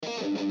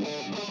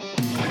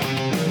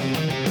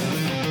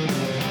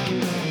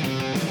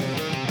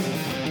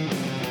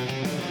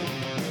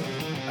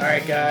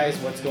Alright guys,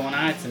 what's going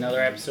on? It's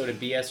another episode of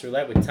BS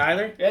Roulette with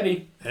Tyler,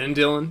 Eddie, and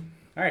Dylan.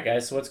 Alright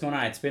guys, so what's going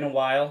on? It's been a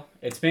while.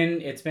 It's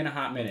been a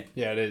hot minute.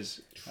 Yeah, it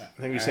is. I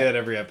think we say that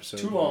every episode.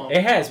 too long.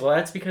 It has. Well,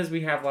 that's because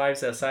we have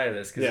lives outside of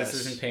this, because Yes.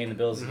 this isn't paying the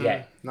bills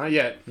yet. Not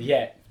yet.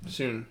 Yet.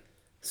 Soon.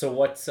 So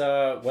what's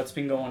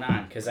been going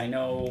on? Because I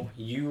know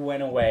you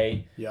went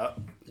away. Yep.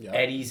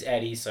 Eddie's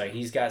Eddie, so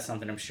he's got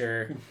something. I'm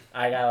sure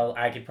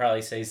I could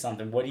probably say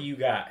something. What do you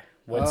got?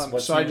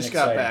 What's so I new and just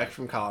got exciting? back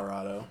from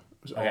Colorado.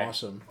 It was Okay.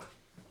 awesome.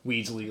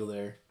 Weed's legal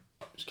there.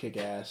 Just kick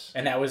ass.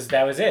 And that was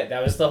it.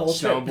 That was the whole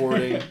trip.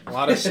 Snowboarding. A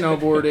lot of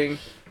snowboarding.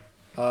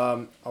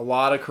 A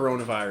lot of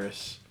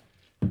coronavirus.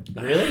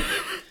 Really?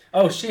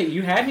 Oh shit!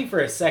 You had me for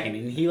a second,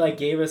 and he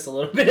gave us a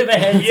little bit of a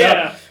heads Yeah.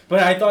 up.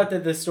 But I thought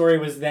that the story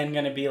was then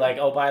gonna be like,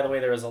 oh, by the way,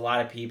 there was a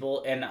lot of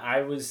people, and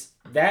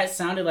that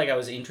sounded like I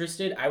was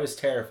interested. I was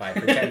terrified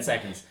for 10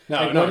 seconds.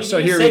 No. What So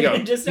did you here we say go.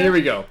 just Here now?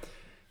 we go.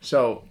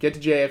 So get to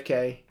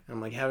JFK.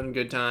 I'm having a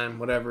good time.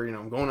 Whatever.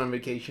 I'm going on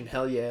vacation.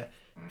 Hell yeah.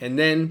 And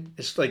then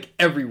it's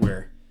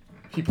everywhere.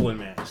 People in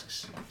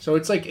masks. So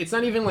it's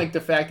not even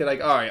the fact that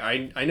all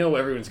right, I know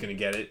everyone's gonna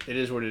get it. It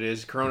is what it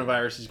is.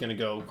 Coronavirus is gonna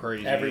go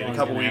crazy Everyone's in a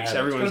couple gonna weeks. have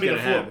it. Everyone's gonna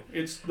have it.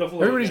 It's the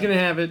flu. Everybody's gonna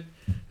have it.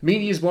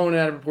 Media's blown it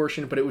out of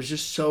proportion, but it was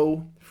just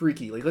so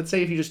freaky. Let's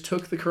say if you just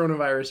took the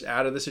coronavirus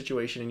out of the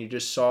situation and you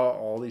just saw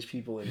all these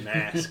people in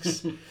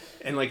masks,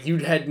 and you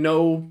had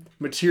no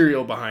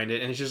material behind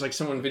it, and it's just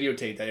someone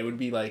videotaped that. It would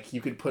be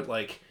you could put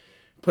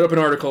up an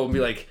article and be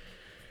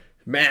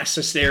mass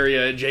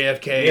hysteria at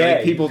JFK,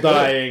 Yeah, people you could.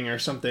 dying or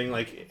something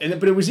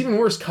but it was even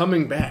worse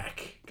coming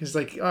back because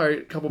all right,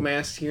 a couple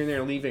masks here and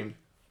there leaving,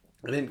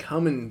 and then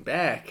coming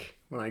back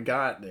when I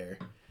got there,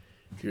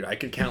 dude, I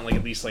could count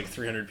at least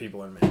 300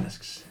 people in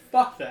masks.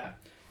 Fuck that.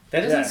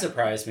 That doesn't Yeah.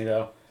 surprise me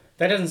though.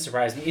 That doesn't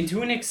surprise me. And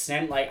to an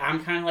extent,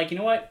 I'm kind of you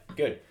know what?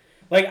 Good.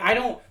 I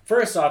don't.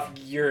 First off,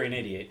 you're an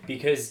idiot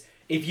because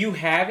if you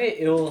have it,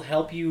 it'll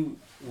help you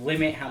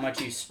limit how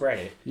much you spread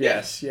it.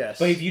 Yes.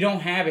 But if you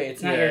don't have it,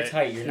 it's not Yeah,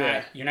 airtight.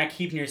 yeah. You're not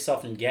keeping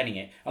yourself from getting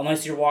it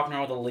unless you're walking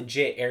around with a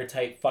legit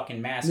airtight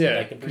fucking mask Yeah,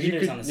 with the 'cause you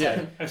breathers could- on the yeah.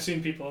 side. I've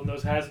seen people in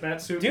those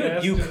hazmat suits.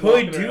 Dude, you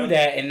could do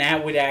that and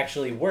that would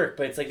actually work,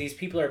 but it's these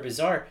people are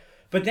bizarre.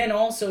 But then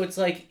also it's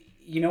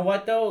you know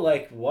what though?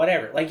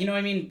 Whatever. You know what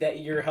I mean? That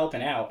you're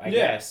helping out, I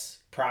Yeah. guess.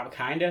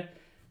 Kinda.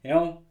 You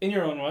know? In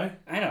your own way.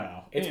 I don't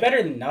know. It's Yeah.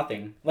 better than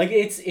nothing.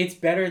 It's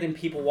better than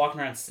people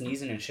walking around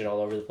sneezing and shit all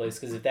over the place,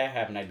 because if that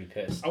happened, I'd be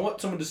pissed. I want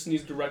someone to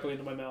sneeze directly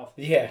into my mouth.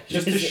 Yeah.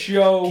 Just to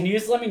show. Can you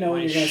just let me know when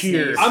My you're going to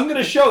sheer- sneeze? I'm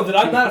gonna show that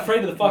I'm not afraid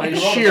of the fucking My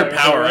coronavirus. sheer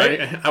power,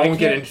 right? I won't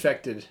get can't-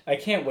 infected. I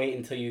can't wait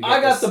until you get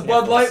I got the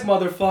Bud Light,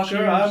 sniffles.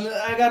 motherfucker.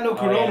 I got no Oh,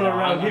 corona yeah, no,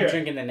 around I'm here.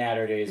 drinking the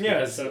Natter Days Yeah,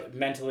 because so-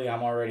 mentally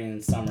I'm already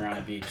in summer on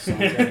a beach, so I'm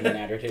drinking the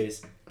Natter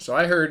Days. So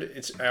I heard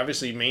it's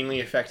obviously mainly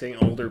affecting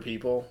older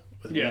people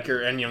with Yeah.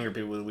 weaker and younger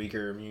people with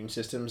weaker immune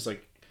systems.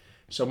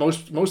 So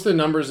most of the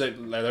numbers that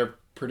they're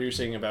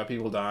producing about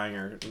people dying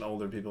are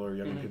older people or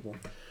younger people.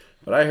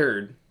 But I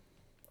heard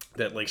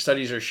that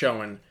studies are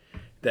showing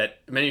that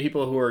many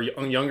people who are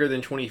younger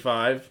than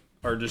 25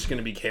 are just going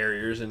to be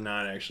carriers and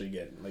not actually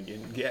get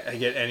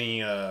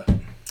any I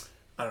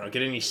don't know,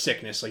 get any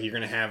sickness. You're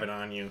going to have it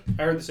on you.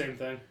 I heard the same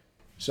thing.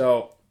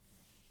 So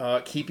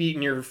keep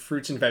eating your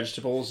fruits and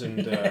vegetables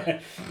and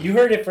You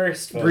heard it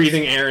first, folks.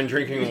 breathing air and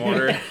drinking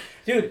water.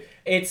 Dude,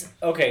 it's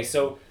okay.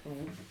 So,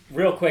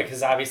 real quick,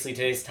 because obviously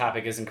today's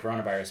topic isn't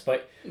coronavirus,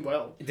 but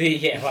Well, we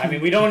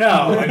don't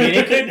know.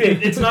 It could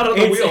be. It's not on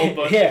the wheel,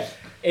 but yeah,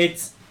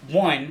 it's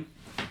one.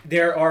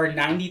 There are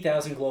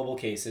 90,000 global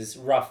cases,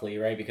 roughly,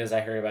 right? Because I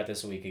heard about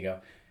this a week ago.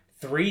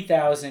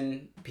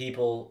 3,000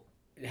 people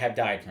have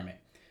died from it.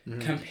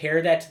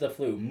 Compare that to the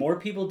flu. More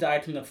people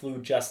died from the flu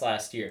just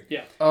last year.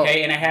 yeah. Oh.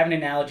 Okay, and I have an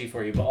analogy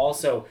for you, but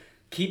also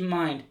keep in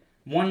mind,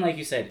 one, like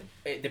you said,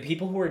 the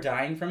people who are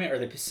dying from it are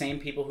the same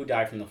people who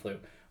died from the flu.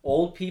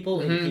 Old people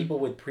and people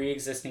with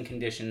pre-existing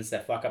conditions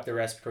that fuck up their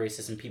respiratory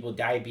system, people with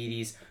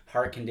diabetes,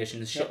 heart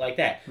conditions, shit like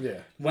that. Yeah.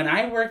 When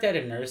I worked at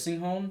a nursing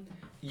home,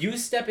 you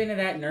step into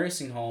that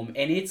nursing home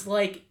and it's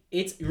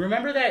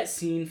remember that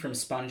scene from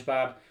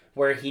SpongeBob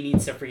where he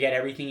needs to forget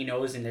everything he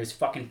knows and there's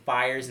fucking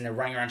fires and they're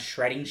running around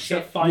shredding shit?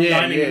 Except fine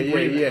Yeah, dining yeah, and yeah,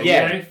 breathing. yeah,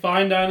 yeah. Okay?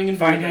 Fine dining and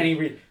Fine breathing.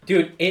 dining,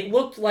 dude, it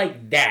looked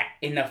like that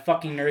in the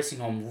fucking nursing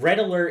home. Red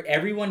alert,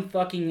 everyone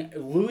fucking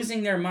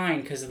losing their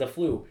mind because of the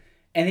flu.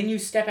 And then you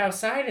step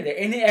outside of there,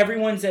 and then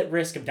everyone's at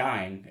risk of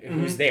dying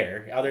who's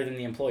there, other than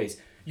the employees.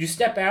 You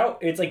step out,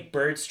 it's like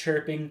birds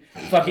chirping,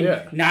 fucking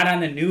Yeah. not on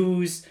the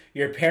news.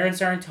 Your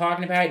parents aren't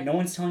talking about it. No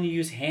one's telling you to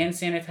use hand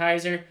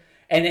sanitizer.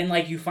 And then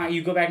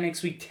you go back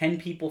next week, 10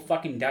 people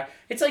fucking die.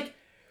 It's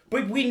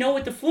but we know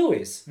what the flu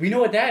is. We know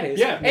what that is.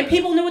 Yeah. And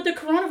people know what the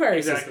coronavirus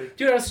Exactly. is.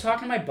 Dude, I was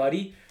talking to my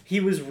buddy. He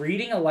was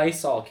reading a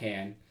Lysol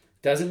can.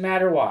 Doesn't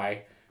matter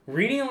why.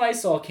 Reading a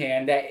Lysol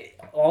can that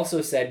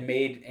also said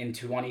made in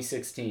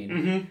 2016.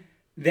 Mm-hmm.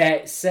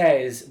 That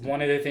says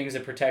one of the things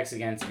it protects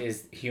against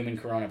is human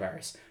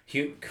coronavirus.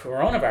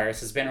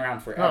 Coronavirus has been around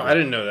forever. Oh, I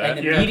didn't know that.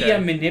 And the media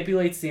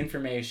manipulates the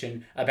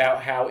information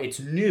about how it's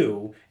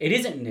new. It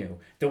isn't new.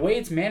 The way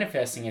it's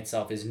manifesting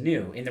itself is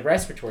new in the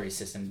respiratory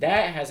system.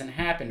 That hasn't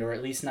happened, or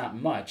at least not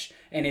much.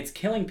 And it's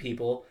killing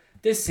people,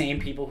 the same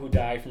people who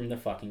die from the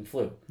fucking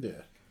flu. Yeah.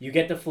 You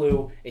get the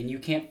flu, and you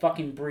can't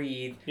fucking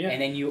breathe, Yeah.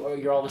 and then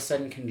you're all of a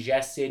sudden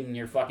congested, and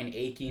you're fucking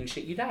achy and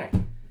shit, you die.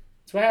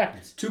 That's what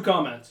happens. 2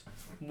 comments.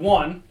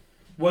 1,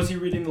 was he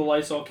reading the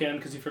Lysol can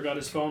because he forgot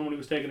his phone when he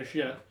was taking a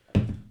shit?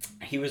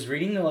 He was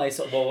reading the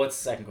Lysol... Well, what's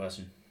the second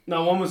question?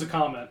 No, 1 was a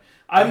comment.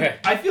 Okay.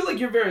 I feel like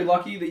you're very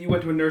lucky that you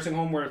went to a nursing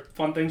home where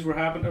fun things were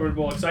happening, or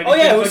well, exciting Oh,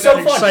 yeah, things it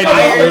was like so that.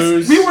 fun.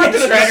 Exciting We worked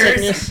at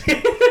a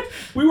Shredders.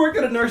 We worked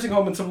at a nursing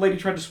home and some lady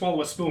tried to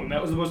swallow a spoon.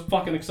 That was the most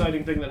fucking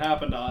exciting thing that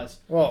happened to us.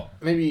 Well,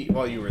 maybe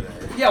while you were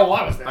there. Yeah, well,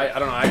 I was there. I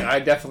don't know. I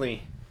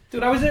definitely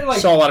Dude, I was there like...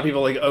 saw a lot of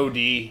people like OD.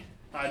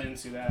 I didn't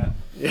see that.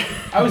 Yeah.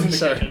 I was in the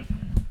Sorry.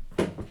 kitchen.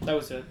 That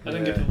was it. I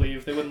didn't get to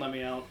leave. They wouldn't let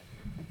me out.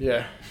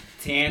 Yeah.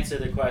 To answer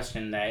the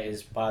question that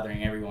is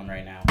bothering everyone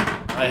right now,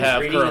 I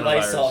have reading the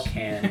Lysol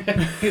coronavirus.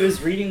 can. He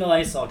was reading the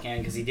Lysol can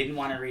because he didn't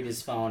want to read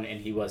his phone,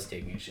 and he was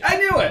taking a shit. I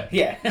knew it!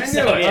 Yeah. I knew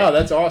So, it. yeah. Oh,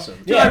 that's awesome.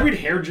 Dude, Yeah. I read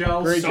hair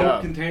gel, Great soap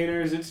job.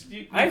 containers. It's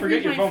you I forget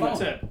read your my phone, phone.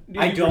 that's it.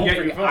 I don't forget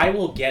your forget. phone. I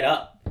will get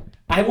up.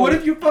 I will, What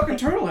if you're fucking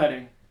turtle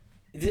heading?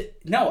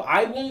 No,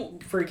 I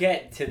won't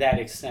forget to that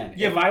extent.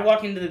 Yeah, if I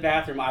walk into the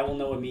bathroom, I will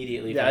know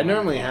immediately. if Yeah, I'm I on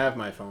normally the phone. have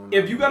my phone.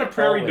 If you got a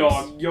prairie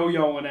Always. dog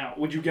yo-yoing out,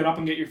 would you get up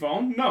and get your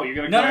phone? No, you're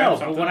gonna No, grab no, no.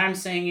 something. But what I'm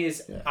saying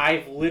is, Yeah.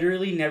 I've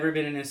literally never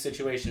been in a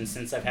situation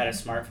since I've had a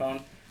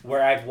smartphone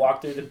where I've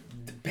walked through the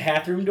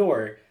bathroom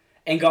door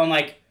and gone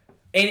like,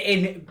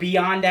 and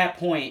beyond that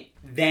point,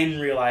 then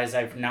realized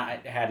I've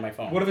not had my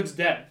phone. What if it's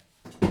dead?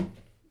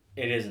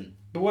 It isn't.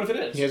 But what if it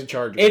is? He has a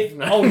charger. If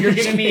you're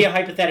giving me a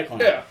hypothetical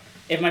now. Yeah.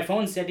 If my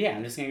phone's dead, yeah,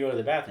 I'm just gonna go to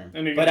the bathroom.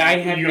 And But I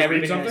have you gonna never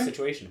read been in something? a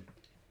situation.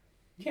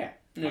 Yeah.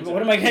 Exactly.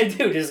 What am I gonna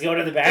do? Just go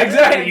to the bathroom?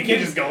 Exactly. You can't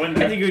just go in I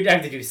there. think I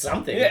have to do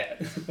something. Yeah.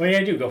 What are you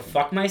gonna do? Go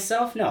fuck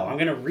myself? No, I'm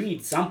gonna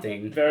read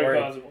something. Very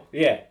or- possible.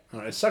 Yeah.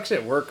 It sucks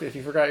at work if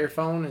you forgot your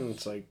phone and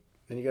it's like,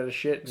 then you got to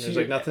shit and there's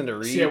like nothing to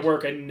read. See, at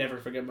work, I never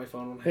forget my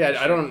phone. When Yeah,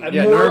 I don't. I'm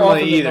Yeah, more often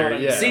normally than either. not,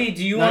 I Yeah. See,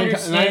 do you 9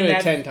 understand out that?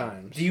 of 10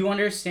 times. Do you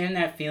understand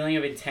that feeling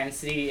of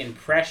intensity and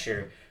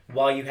pressure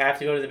while you have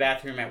to go to the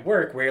bathroom at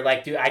work, where you're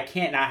like, dude, I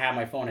can't not have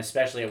my phone,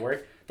 especially at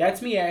work.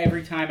 That's me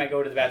every time I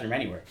go to the bathroom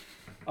anywhere.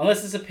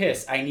 Unless it's a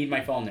piss, I need my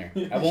phone there.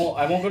 I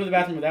won't go to the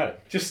bathroom without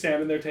it. Just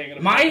standing there taking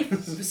a My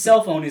piss.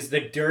 cell phone is the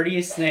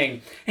dirtiest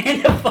thing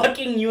in the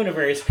fucking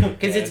universe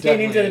because Yeah, it's it been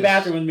into definitely the is.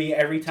 bathroom with me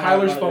every time.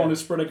 Tyler's I'm on the phone bed. is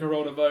spreading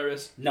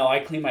coronavirus. No, I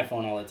clean my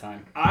phone all the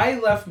time. I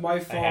left my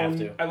have phone.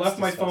 to. I left It's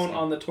my phone disgusting.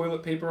 on the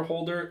toilet paper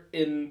holder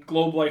in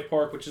Globe Life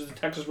Park, which is the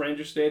Texas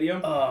Ranger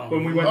Stadium. Oh,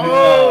 When we went to,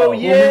 Oh, when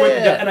we went to,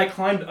 yeah. and I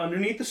climbed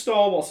underneath the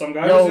stall while some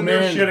guy Yo, was in there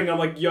man. shitting. I'm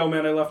like, "Yo,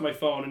 man, I left my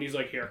phone," and he's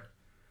like, "Here."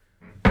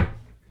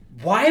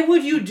 why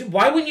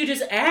wouldn't you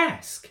just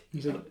ask?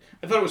 He's like,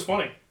 I thought it was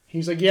funny.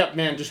 yep,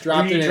 man, just Were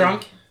dropped you it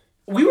drunk?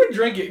 We were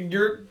drinking.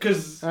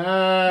 Because in.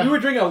 we were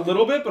drinking a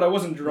little bit, but I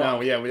wasn't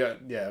drunk. No, we were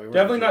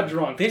Definitely not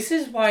drunk. This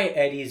is why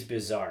Eddie's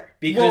bizarre.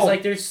 Because, Well-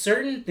 like, there's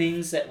certain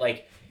things that,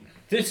 like,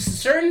 there's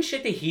certain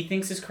shit that he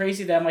thinks is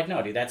crazy that I'm like,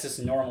 no, dude, that's just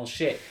normal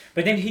shit.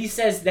 But then he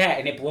says that,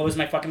 and it blows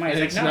my fucking mind.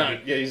 And He's it's like, no, not.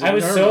 dude, Yeah, he's I like,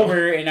 was normal.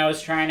 sober, and I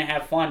was trying to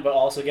have fun, but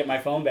also get my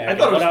phone back. I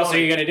thought it what was else funny.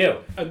 are you going to do?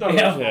 I thought You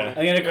it was know, funny. I'm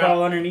going to Yeah.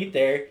 crawl underneath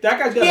there. That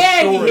guy's got a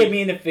Yeah, he story. hit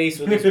me in the face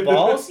with his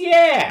balls.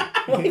 Yeah.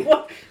 Like,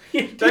 what?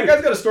 Dude, That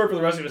guy's got a story for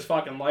the rest of his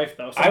fucking life,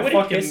 though. I would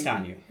have fucking, pissed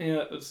on you.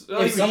 Yeah, it's, he If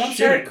was someone shitting.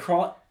 started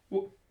crawling...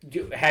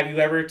 Have you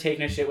ever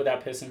taken a shit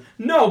without pissing?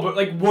 No, but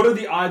like, what are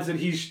the odds that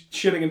he's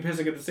shitting and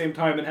pissing at the same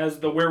time and has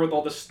the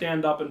wherewithal to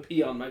stand up and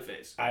pee on my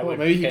face? I Well, would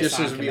maybe he piss just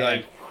on doesn't be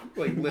command.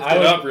 like lift I it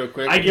would- up real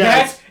quick. I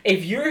guess. That's,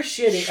 if you're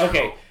shitting,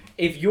 okay,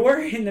 if you're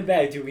in the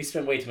bed, dude, we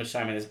spent way too much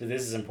time on this, but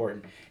this is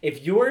important.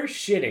 If you're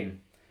shitting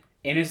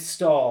in a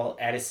stall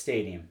at a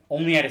stadium,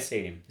 only at a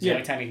stadium, it's the Yeah.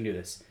 only time you can do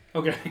this,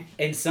 Okay.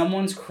 and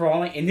someone's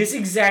crawling, in this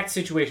exact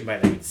situation, by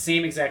the way,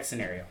 same exact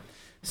scenario,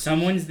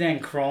 someone's then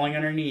crawling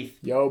underneath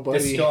Yo, the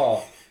buddy.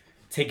 stall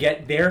to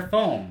get their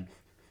phone,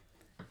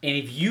 and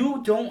if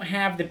you don't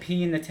have the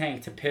pee in the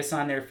tank to piss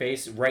on their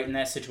face right in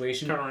that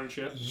situation, Turn around and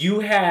shit.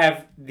 you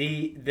have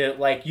the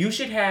like you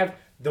should have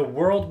the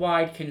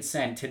worldwide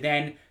consent to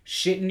then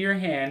shit in your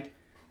hand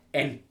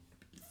and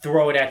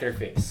throw it at their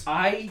face.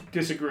 I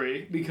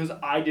disagree because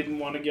I didn't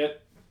want to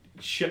get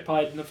shit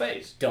pied in the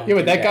face. Don't. Yeah,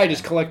 but do that guy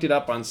just collected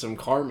up on some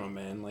karma,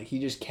 man. Like he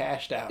just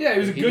cashed out. Yeah, he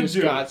was a Like, good just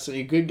dude. Got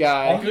a good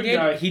guy. all he good did.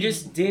 guy. He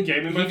just did.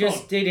 Gave me He my just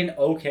phone. did an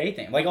okay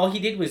thing. Like all he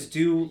did was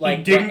do like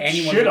he didn't what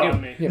anyone shit would do.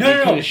 on me. Yeah, No, but he no,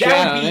 no. could've shat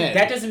That would on be. it.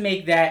 That doesn't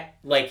make that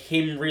like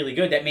him really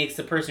good. That makes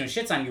the person who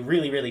shits on you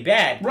really, really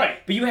bad. Right.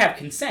 But you have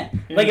consent.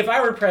 Yeah. Like if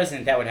I were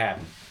president, that would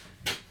happen.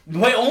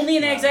 But only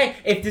in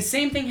exact. If the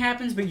same thing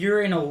happens, but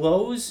you're in a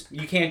Lowe's,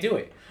 you can't do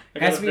it. I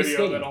Has got to a be a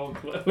video of stadium. that whole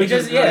clip. Which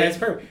is, is yeah, great. that's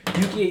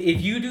perfect.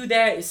 If you do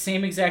that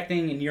same exact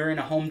thing and you're in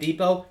a Home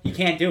Depot, you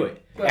can't do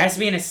it. It has to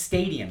be in a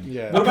stadium.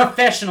 Yeah. A What about-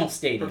 professional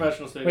stadium.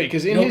 Professional stadium. Wait,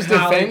 because in No his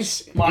college.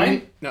 defense,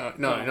 Mine?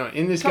 no.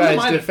 In this Come to guy's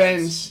my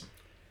defense,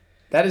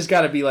 that has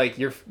got to be like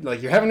you're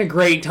having a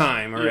great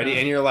time already,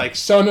 and you're like,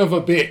 son of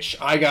a bitch,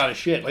 I gotta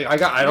shit. Like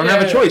I don't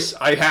have a choice.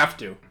 I have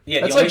to.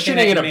 Yeah, that's like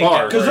shitting in a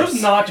bar. Because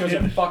those nachos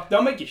and fuck,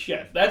 they'll make you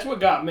shit. That's what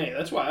got me.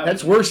 That's why.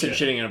 That's worse than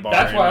shitting in a bar.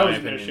 That's why I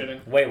was there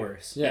shitting. Way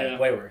worse. Yeah.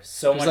 Way worse.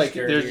 So much like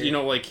dirtier. there's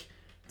like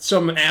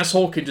some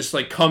asshole could just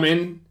like come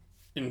in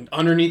and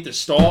underneath the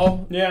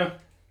stall. Yeah.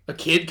 A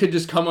kid could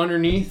just come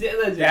underneath.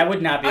 That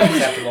would not be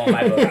acceptable in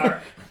my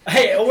book.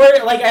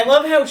 I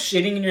love how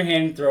shitting in your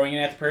hand and throwing it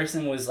at the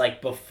person was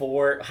like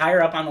before,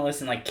 higher up on the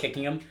list and like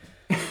kicking them.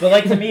 But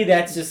like to me,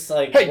 that's just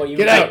like hey, what you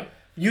get would out. Like,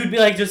 you'd be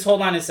like, just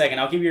hold on a second,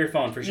 I'll give you your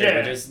phone for sure, Yeah.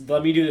 but just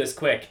let me do this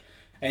quick.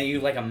 And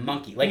you like a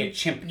monkey, like a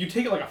chimp. You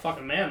take it like a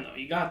fucking man though.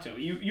 You got to.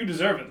 You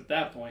deserve it at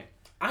that point.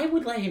 I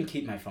would let him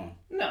keep my phone.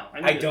 No,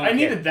 I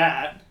needed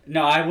that.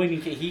 No, I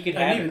wouldn't. He could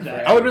have it.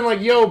 that. I would have been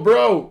like, yo,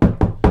 bro.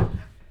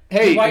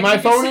 Hey, Why my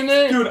did you phone say- in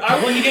there? Dude,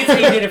 Well, you did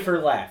say you did it for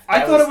a laugh.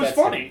 I thought it was that's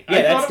funny. different. Yeah,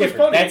 I that's thought it was different.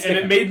 funny, That's and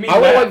different. it made me I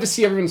would laugh. like to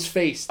see everyone's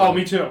face. Oh, though.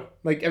 me too.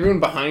 Like everyone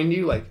behind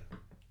you, like,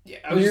 Yeah,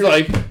 I and was you're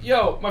like, like,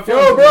 yo, my phone.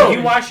 yo, bro. Did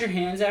you wash your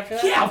hands after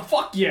that? Yeah,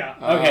 fuck yeah.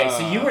 Okay,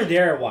 so you were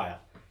there a while.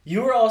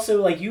 You were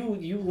also like you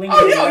lingered.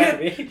 Oh yeah, around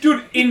yeah. a bit.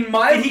 Dude, in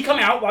my Did he come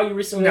out while you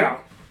were still no. there?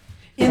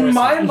 In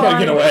my You gotta mind,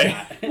 get away.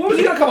 what was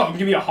he gonna come up and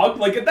give me a hug?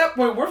 Like at that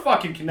point, we're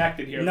fucking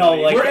connected here. No,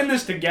 buddy. like- we're in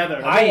this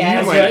together. I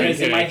asked might him be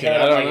because in my connected, head,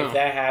 I I'm don't like, know. if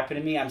that happened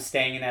to me, I'm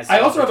staying in that I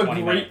cell also for have a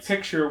 20 great minutes.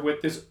 picture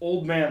with this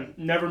old man.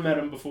 Never met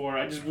him before.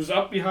 I just was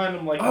up behind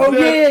him like, Oh,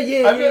 yeah.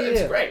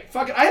 It's great.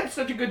 Fucking, I had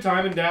such a good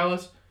time in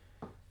Dallas.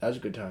 that was a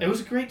good time. It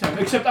was a great time.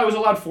 Except I was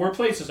allowed 4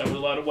 places. I was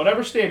allowed at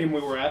whatever stadium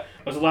we were at.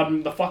 I was allowed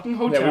in the fucking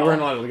hotel. Yeah, we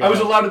weren't allowed to go I was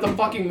out. allowed at the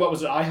fucking, what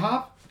was it,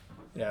 IHOP?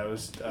 Yeah, it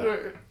was.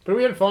 But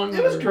we had fun.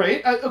 It was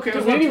great. Okay, it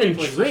was We not didn't 3 even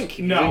places. drink. if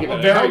you No, think about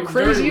it. very, How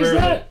crazy very is rarely.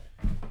 that?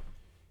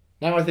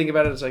 Now I think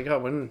about it, it's like, oh,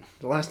 when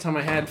the last time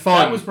I had fun?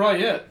 That was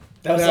probably it.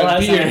 That was the That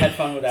last time I beer. had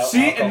fun without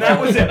See, alcohol. and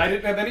that was it. I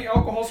didn't have any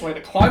alcohol, so I had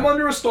to climb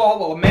under a stall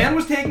while a man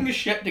was taking a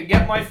shit to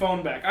get my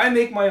phone back. I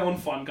make my own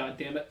fun,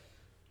 goddammit.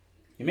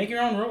 You make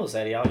your own rules,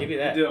 Eddie. I'll give you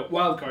I that. do.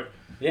 Wild card.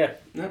 Yeah.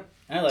 Yep.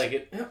 I like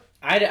it. Yep.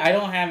 I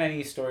don't have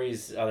any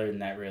stories other than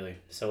that, really.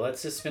 So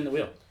let's just spin the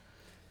wheel.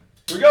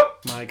 Here we go.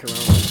 My Corona.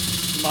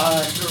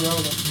 My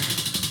Corona.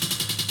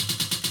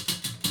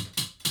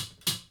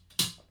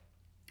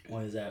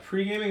 What is that?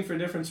 Pre-gaming for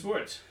different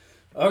sports.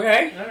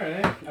 Okay.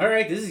 All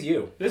right. This is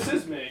you. This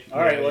is me. All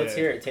right, Yeah, let's yeah.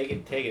 hear it. Take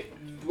it.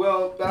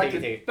 Well, back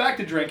Take it.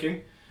 to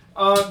drinking.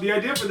 The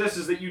idea for this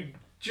is that you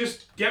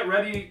just get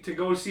ready to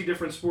go see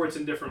different sports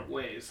in different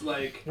ways.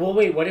 Like, Well,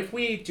 wait. What if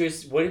we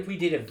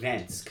did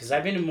events? Because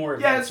I've been to more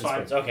yeah, events it's fine.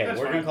 than sports. Okay, That's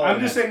we're fine. gonna call it. I'm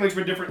just events. saying, like,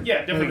 for different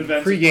events.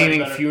 is Pre-gaming,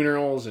 probably better.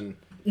 funerals, and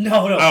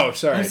No. oh,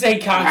 sorry. I'm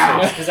saying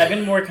concerts because I've been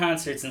to more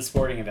concerts than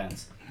sporting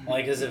events.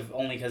 Only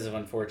because of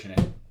unfortunate,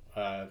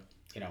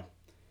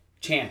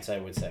 Chance. I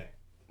would say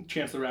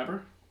Chance the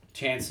Rapper.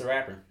 Chance the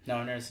Rapper. No,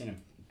 I've never seen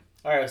him.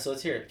 All right, so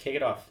let's hear it. Kick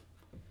it off.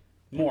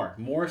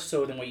 More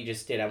so than what you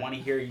just did. I want to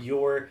hear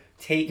your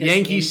take. us Yankee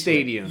into it.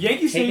 Stadium.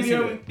 Yankee Take us into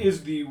Stadium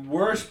is the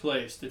worst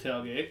place to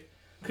tailgate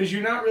because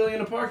you're not really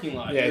in a parking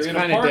lot. Yeah, you're it's in a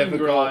kinda parking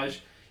difficult. garage.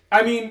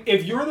 I mean,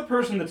 if you're the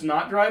person that's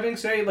not driving,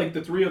 say, like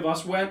the 3 of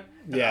us went,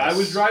 and Yes. I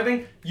was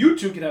driving, you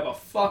two could have a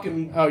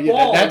fucking Oh yeah,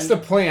 ball. that's the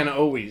plan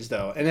always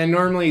though. And then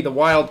normally the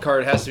wild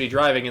card has to be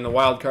driving, and the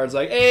wild card's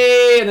like,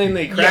 hey, and then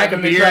they crack then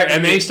a they beer crack a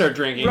and beer. they start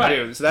drinking Right.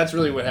 too. So that's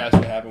really what has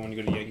to happen when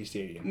you go to Yankee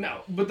Stadium.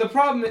 No, but the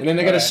problem is... And then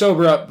they got to Right.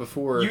 sober up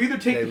before You either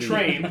take they the leave.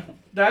 train.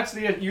 That's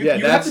the... You Yeah,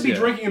 have to that's- be yeah.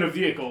 drinking in a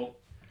vehicle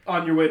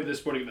on your way to this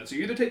sporting event. So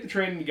you either take the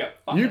train and you get...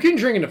 You can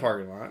drink in the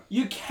parking lot.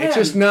 You can. It's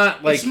just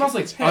not like smells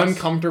like it's piss.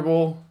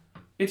 uncomfortable.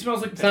 It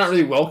smells like It's not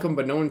really welcome,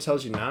 but no one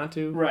tells you not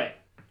to. Right.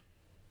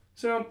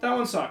 So that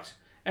one sucks.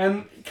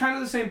 And kind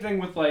of the same thing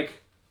with like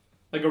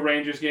a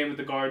Rangers game at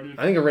the Garden.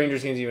 I think a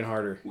Rangers game's even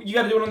harder. You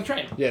got to do it on the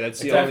train. Yeah, that's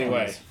the It only definitely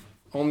way. is.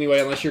 Only way,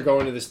 unless you're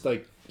going to this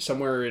like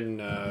somewhere in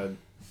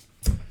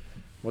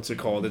what's it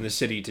called in the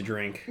city to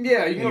drink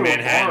Yeah, you can in go to a bar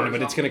Manhattan, or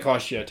but it's something. gonna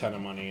cost you a ton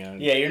of money.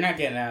 Yeah, you're not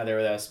getting out of there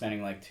without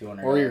spending like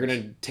 $200. Or you're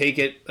gonna take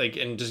it like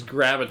and just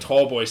grab a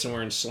tall boy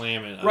somewhere and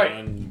slam it, Right.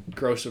 And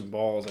grow some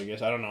balls. I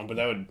guess I don't know, but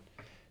that would.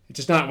 It's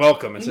just not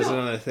welcome. It's just No.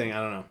 another thing.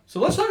 I don't know. So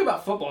let's talk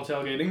about football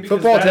tailgating. because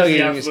Football that's the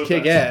tailgating is absolute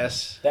kick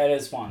best. ass. That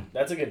is fun.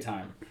 That's a good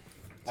time.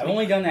 I've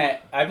only done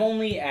that. I've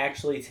only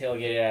actually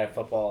tailgated at a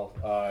football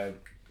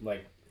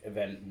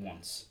event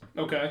once.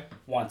 Okay.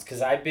 Once,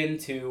 because I've been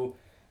to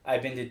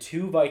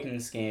 2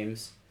 Vikings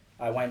games.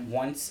 I went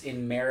once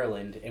in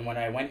Maryland, and when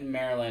I went in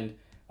Maryland,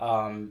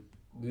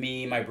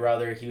 me, my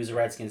brother, he is a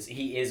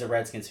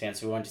Redskins fan,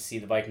 so we went to see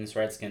the Vikings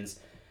Redskins.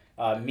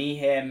 Me,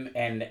 him,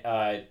 and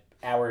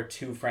our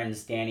 2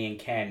 friends, Danny and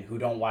Ken, who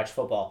don't watch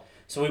football.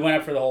 So we went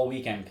up for the whole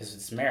weekend because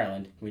it's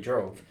Maryland. We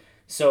drove.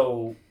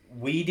 So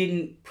we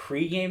didn't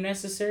pregame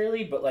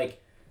necessarily, but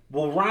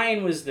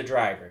Ryan was the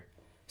driver.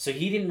 So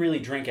he didn't really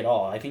drink at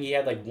all. I think he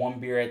had 1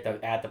 beer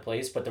at the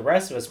place, but the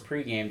rest of us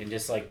pre-gamed and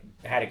just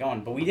had it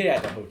going. But we did it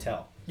at the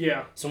hotel.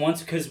 Yeah. So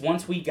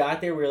once we got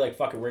there, we were like,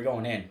 fuck it, we're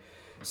going in.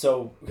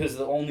 So because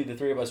only the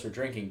 3 of us were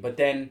drinking. But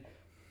then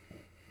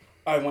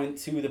I went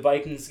to the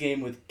Vikings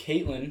game with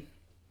Caitlin,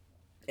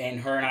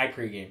 and her and I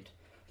pre-gamed.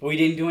 But we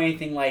didn't do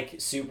anything like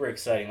super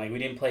exciting. Like we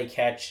didn't play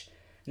catch,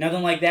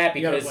 nothing like that.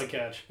 You gotta Because play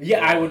catch.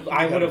 yeah, I would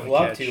gotta have play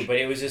loved catch. to, but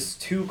it was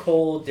just too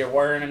cold. There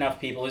weren't enough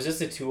people. It was just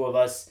the two of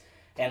us,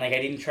 and like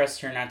I didn't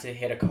trust her not to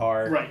hit a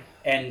car. Right.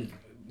 And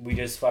we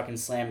just fucking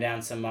slammed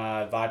down some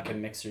vodka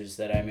mixers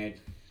that I made.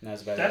 And that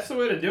was about That's it. the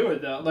way to do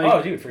it, though. Like,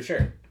 Oh, dude, for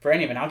sure. For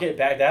any of it, I'll get it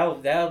back.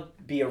 That'll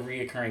be a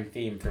reoccurring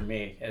theme for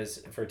me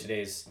as for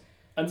today's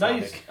a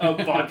nice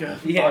topic. vodka,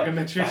 Yeah, vodka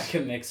mixers. vodka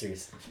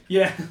mixers.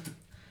 Yeah,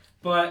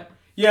 but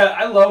yeah,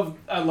 I love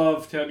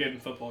tailgating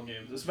football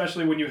games,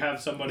 especially when you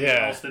have somebody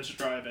Yeah. else that's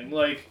driving.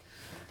 Like,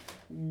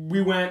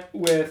 we went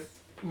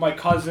with my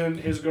cousin,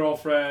 his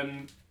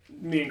girlfriend,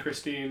 me and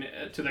Christine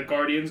to the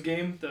Guardians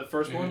game, the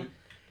first one,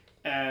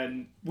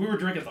 and we were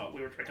drinking.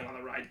 We were drinking on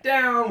the ride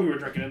down. We were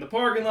drinking in the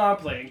parking lot,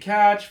 playing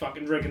catch,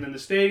 fucking drinking in the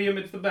stadium.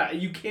 It's the best.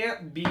 You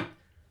can't beat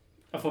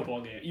a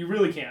football game. You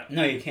really can't.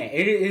 No, you can't.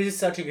 It is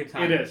such a good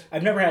time. It is.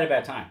 I've never had a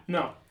bad time.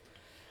 No.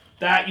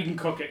 That you can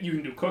cook it. You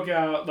can do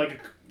cookout. Like,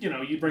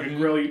 you bring a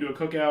grill, you do a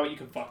cookout. You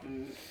can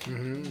fucking...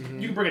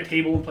 You can bring a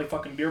table and play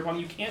fucking beer pong.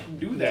 You can't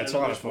do that it's in a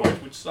lot other of fun.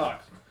 sports, which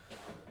sucks.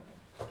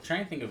 I'm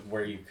trying to think of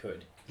where you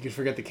could. You could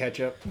forget the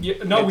ketchup. Yeah,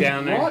 no, Get we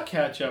down there. brought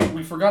ketchup.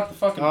 We forgot the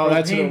fucking Oh,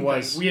 that's what propane it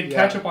was. thing. We had Yeah.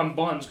 ketchup on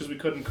buns because we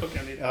couldn't cook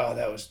anything. Oh,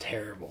 that was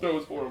terrible. That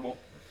was horrible.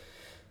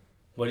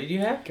 What did you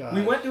have? God.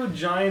 We went to a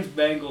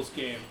Giants-Bengals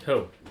game.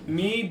 Who?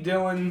 Me,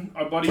 Dylan,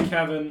 our buddy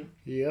Kevin,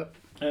 Yep.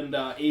 and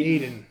Aiden.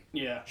 Aiden.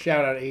 Yeah.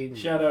 Shout out Aiden.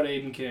 Shout out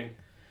Aiden King.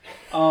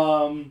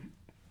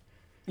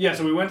 Yeah,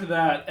 so we went to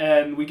that,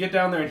 and we get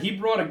down there, and he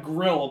brought a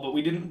grill, but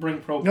we didn't bring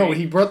propane. No,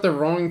 he brought the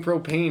wrong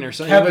propane or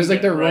something. Kevin It was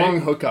like the did, right?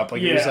 wrong hookup.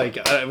 Like it was Yeah. like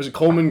it was a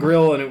Coleman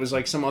grill, and it was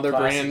like some other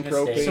Classic brand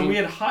mistake. propane. So we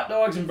had hot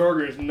dogs and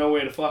burgers, no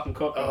way to fucking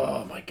cook them.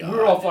 Oh my god. We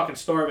were all fucking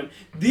starving.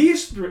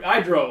 These three,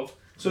 I drove.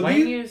 So Why these,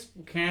 didn't you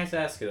just, can I just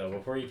ask you though,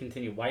 before you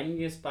continue, why didn't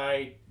you just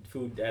buy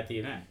food at the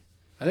event?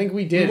 I think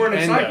we did. We weren't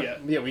end inside up- yet.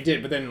 Yeah, we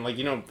did. But then, like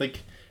if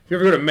you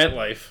ever go to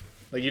MetLife,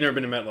 like you've never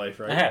been to MetLife,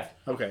 right? I have.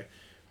 Okay.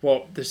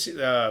 Well,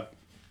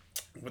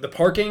 the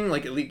parking,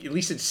 like at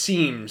least it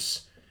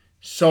seems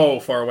so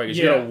far away because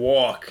you Yeah. gotta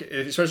walk,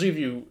 especially if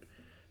you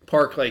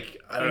park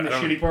like I in don't the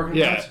know. shitty parking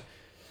Yeah. lots.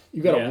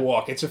 You gotta Yeah.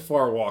 walk. It's a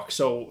far walk.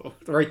 So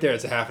right there,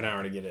 it's a half an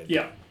hour to get in.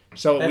 Yeah.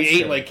 So we That's ate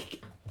true.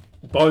 like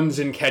buns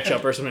and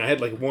ketchup or something. I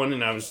had like one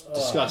and I was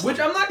disgusted. Which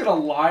I'm not gonna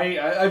lie,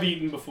 I've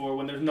eaten before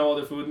when there's no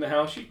other food in the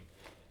house.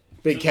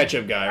 Big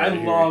ketchup guy. I Right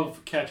here.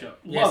 love ketchup.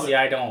 Yeah, Love see, it.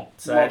 I don't.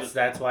 So Love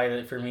that's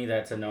why for me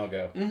that's a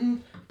no-go. Mm-hmm.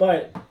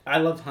 But I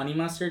love honey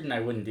mustard, and I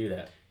wouldn't do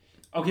that.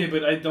 Okay,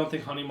 but I don't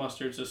think honey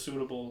mustard's a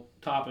suitable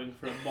topping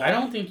for a bun. I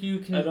don't think you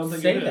can I don't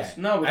think say it is. that.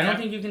 No, I don't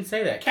think you can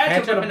say that.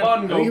 ketchup and a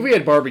bun I go. think if we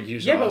had barbecue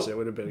Yeah, sauce, but it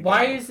would have been. a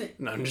why good- is it?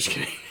 No, I'm just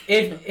kidding.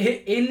 If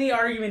in the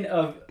argument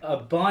of a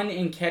bun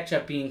and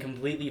ketchup being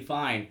completely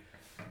fine,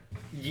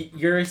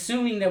 you're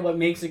assuming that what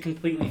makes it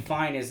completely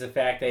fine is the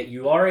fact that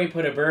you already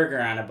put a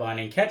burger on a bun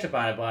and ketchup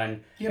on a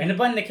bun, Yeah, and the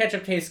bun and the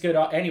ketchup tastes good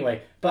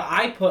anyway. But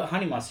I put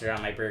honey mustard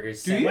on my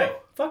burgers. Do Same you? way.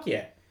 Fuck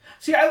yeah.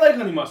 See, I like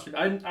honey mustard.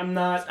 I'm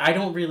not. I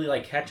don't really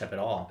like ketchup at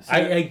all. See,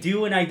 I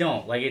do and I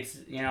don't. Like it's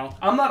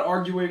I'm not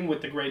arguing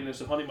with the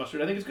greatness of honey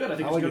mustard. I think it's good. I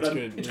think I like it's it's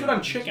good. good. It's Yeah. good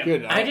on chicken.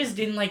 Good. I just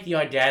didn't like the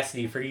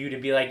audacity for you to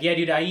be like, yeah,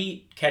 dude, I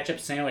eat ketchup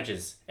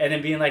sandwiches, and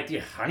then being like,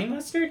 dude, honey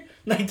mustard?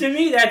 Like to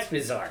me, that's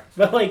bizarre.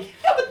 But like,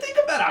 Yeah, but think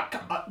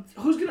about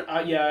who's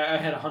gonna. Yeah, I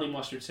had a honey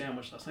mustard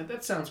sandwich last night.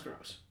 That sounds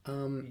gross.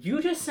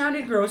 you just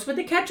sounded gross with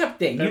the ketchup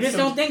thing. That you just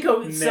sounds don't think so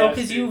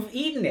because nasty. you've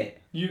eaten it.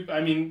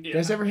 I mean, You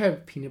guys ever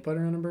have peanut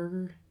butter on a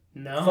burger?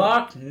 no.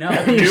 Fuck no.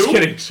 I'm just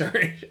kidding.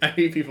 Sorry, I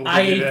hate people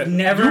who do that. I've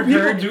never Do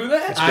people heard. do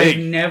that? I've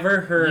big.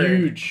 never heard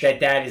Huge.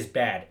 that is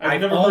bad. I've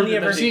I've never only heard that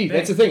ever that's See, big.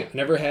 that's the thing.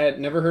 Never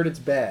heard it's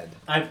bad.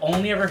 I've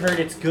only ever heard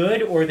it's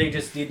good, or they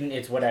just didn't.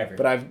 It's whatever.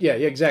 But yeah,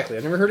 exactly.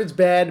 I've never heard it's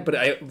bad. But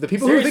the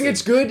people who think Seriously.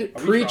 it's good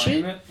Are we preach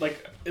trying it.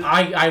 Like,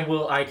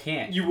 I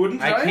can't. You wouldn't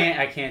try it?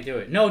 I can't do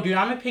it. No, dude,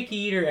 I'm a picky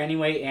eater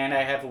anyway, and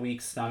I have a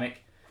weak stomach,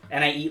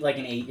 and I eat like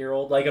an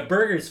 8-year-old. Like a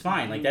burger's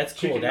fine. Like that's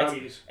cool. Chicken That's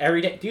nuggets.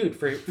 every day, dude.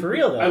 For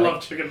real though. I like,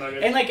 love chicken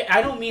nuggets. And like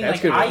I don't mean That's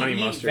like good with I honey eat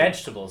mustard.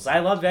 vegetables. I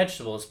love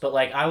vegetables, but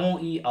like I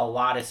won't eat a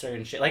lot of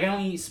certain shit. Like I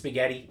don't eat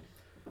spaghetti.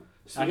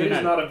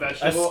 Spaghetti's not a A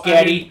vegetable.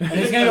 sketty. I'm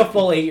just gonna go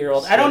full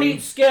 8-year-old. I don't eat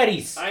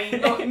sketties. I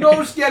know, no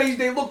sketties.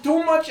 They look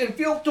too much and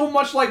feel too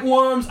much like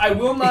worms. I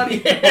will not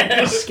eat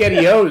them.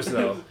 Skettios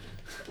though.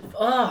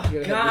 Oh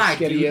You gotta have God,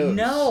 the dude, SkettiOs.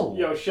 no.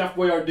 Yo, Chef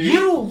Boyardee.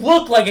 You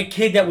look like a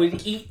kid that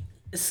would eat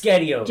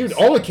SkettiOs. Dude,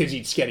 all the kids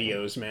eat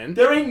Skettios, man.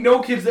 There ain't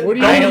no kids that. What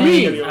do you I don't don't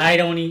mean? eat. I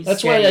don't eat.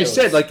 That's why I SkettiOs.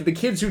 said like the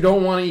kids who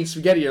don't want to eat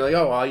spaghetti are like,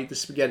 oh, I'll eat the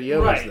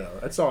SpaghettiOs Right. though.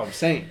 That's all I'm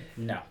saying.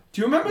 No. Do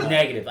you remember?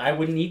 Negative. I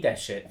wouldn't eat that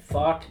shit.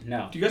 Fuck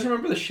no. Do you guys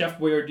remember the Chef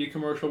Boyardee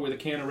commercial where the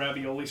can of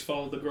raviolis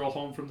followed the girl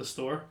home from the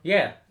store?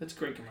 Yeah. That's a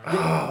great commercial.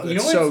 Oh, You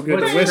know that's so what's-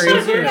 good. what's The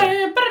whistle.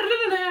 crazier?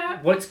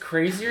 What's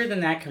crazier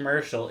than that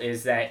commercial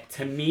is that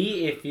to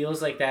me it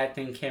feels like that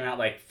thing came out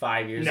like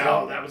 5 years No,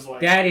 ago. that was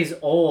like. That is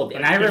old,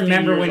 and Like I 15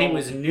 remember years when it old.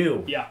 was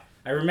new. Yeah.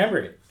 I remember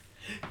it.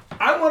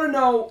 I want to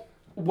know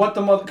what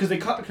the mother, because they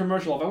cut the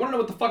commercial off. I want to know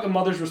what the fucking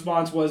mother's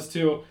response was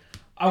to,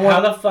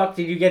 How the fuck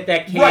did you get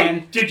that can?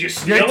 Right. Did you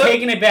steal You're it?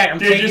 taking it back. I'm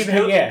taking it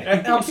back.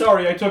 Yeah. I'm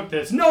sorry, I took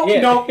this. No,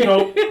 Yeah.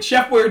 no.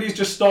 Chef Weirdy's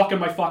just stalking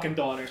my fucking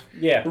daughter.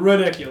 Yeah.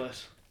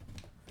 Ridiculous.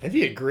 That'd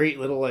be a great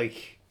little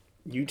like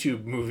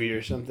YouTube movie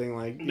or something.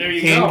 Like There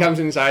you can go. comes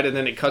inside and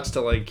then it cuts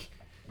to like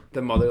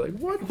the mother. Like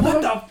what?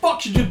 What the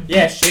fuck should you?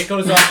 Yeah, shit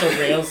goes off the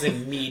rails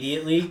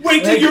immediately.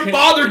 Wait till Like, your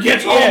father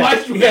gets home. Yeah,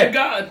 I swear yeah. to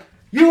God.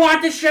 You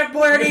want this, Chef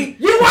Boyardee?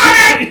 You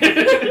want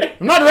it!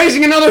 I'm not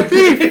raising another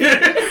thief.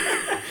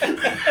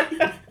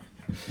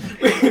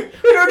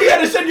 We already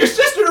had to send your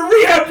sister to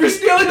rehab for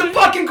stealing the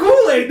fucking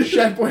Kool-Aid.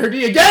 Chef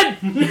Boyardee again.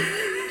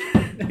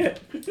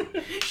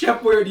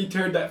 Chef Weirdy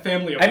turned that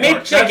family I apart. made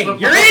That's chicken. the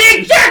You're fucking-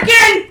 eating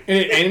chicken! And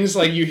it ends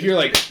like you hear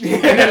like,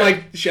 and then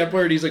like Chef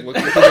Boyardee's like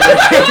looking.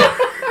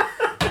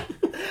 I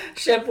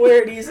Chef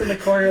Boyardee's in the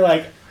corner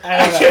like,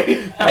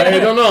 I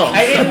don't know.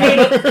 I didn't mean.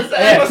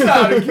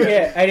 Yeah.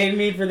 Yeah, I didn't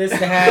mean for this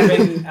to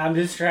happen. I'm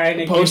just trying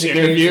to Post give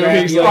the kids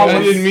interview, he's like, raviolis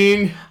I didn't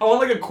mean. I want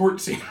like a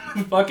court scene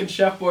with fucking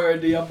Chef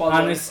Boyardee up on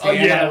on the the stand,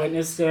 Oh, yeah. on the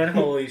witness stand.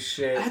 Holy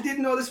shit. I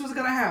didn't know this was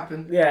gonna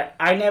happen. Yeah,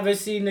 I never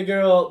seen the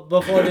girl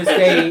before this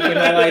day in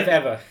my life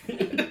ever.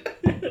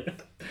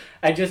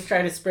 I just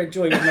try to spread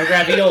joy with my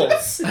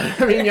raviolis.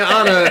 I mean, Your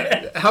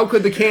Honor, how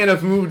could the can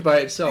have moved by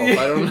itself? I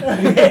don't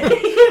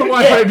know.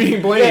 Why am I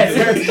being blamed? Yeah,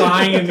 starts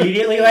lying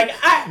immediately like,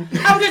 I'm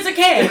just a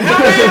can. How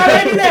did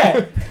I do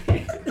that?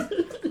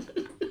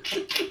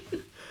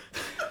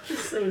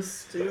 So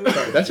stupid.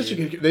 Sorry, that's such a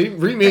good. They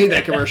remade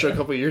that commercial a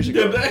couple of years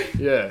ago. Did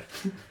they? Yeah,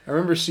 I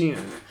remember seeing it.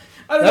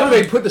 I don't Now know.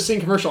 they put the same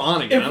commercial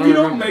on again. If I don't we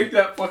don't remember. make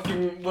that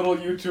fucking little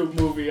YouTube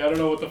movie, I don't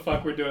know what the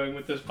fuck we're doing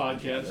with this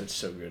podcast. That's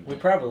so good. We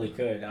probably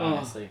could,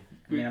 honestly.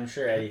 I mean, I'm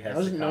sure Eddie has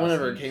How's the no one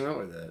ever costumes. came out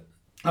with that?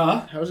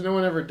 Huh? How's no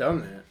one ever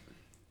done that?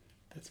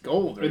 That's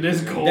gold. Right It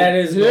is there. gold. That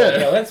is Yeah.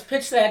 gold. Yeah, let's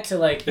pitch that to,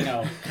 like,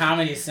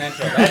 Comedy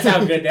Central. That's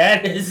how good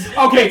that is.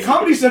 Okay,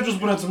 Comedy Central's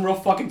put out some real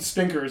fucking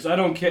stinkers. I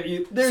don't care.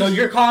 So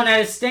you're calling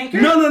that a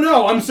stinker?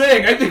 No. I'm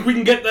saying I think we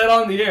can get that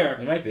on the air.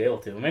 We might be able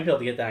to. We might be able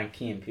to get that on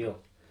Key and Peele.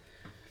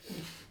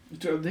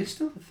 Are they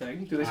still the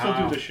thing? Do they still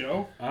Wow. do the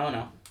show? I don't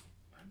know.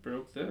 I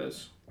broke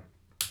this.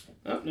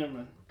 Oh, never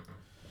mind.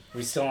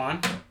 We still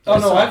on? Oh no,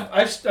 Still on?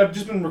 I've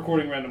just been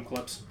recording random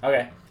clips.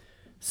 Okay.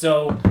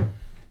 So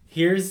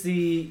here's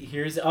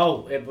because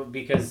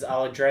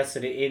I'll address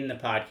it in the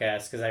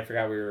podcast because I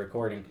forgot we were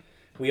recording.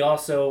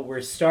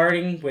 We're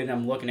starting when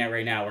I'm looking at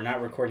right now. We're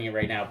not recording it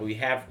right now, but we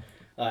have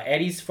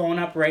Eddie's phone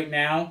up right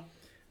now,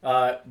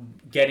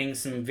 getting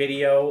some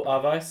video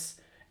of us.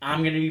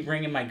 I'm going to be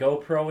bringing my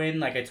GoPro in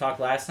like I talked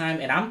last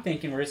time, and I'm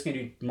thinking we're just going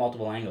to do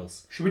multiple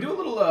angles. Should we do a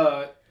little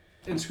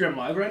Instagram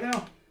live right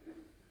now?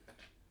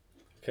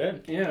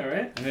 Could. Yeah,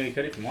 right. I mean, we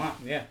could if you want.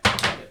 Yeah.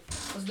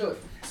 Let's do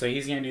it. So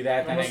he's going to do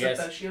that, then I guess.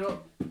 That shit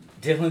up.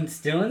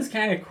 Dylan's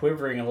kind of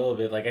quivering a little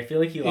bit. Like, I feel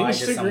like he lied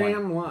to someone.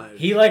 Instagram Live.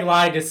 He,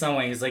 lied to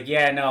someone. He's like,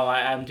 yeah, no,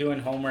 I'm doing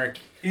homework.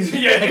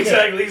 Yeah,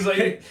 exactly. He's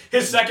like,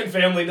 his second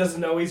family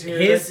doesn't know he's here.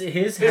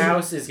 His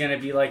house is going to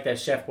be like that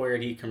Chef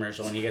Boyardee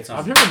commercial when he gets I've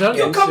on. never done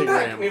You'll Instagram. come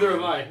back. Neither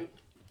have Live.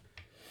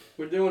 I.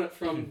 We're doing it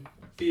from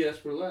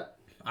BS Roulette.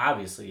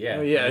 Obviously, yeah.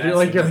 Oh yeah, And you're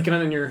that's- like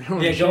on your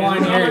own. Yeah, go channel. on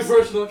On my yours.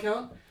 personal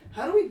account.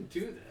 How do we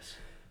do this?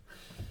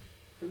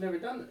 We've never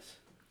done this.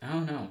 I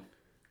don't know.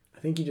 I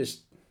think you just.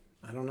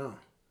 I don't know.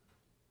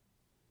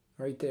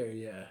 Right there,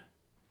 yeah.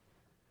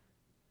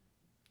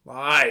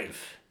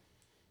 Live.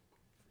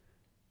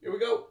 Here we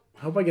go.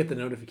 I hope I get the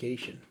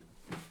notification.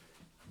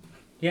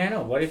 Yeah, I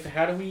know.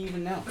 How do we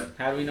even know?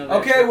 How do we know that?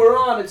 Okay, we're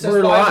on. It says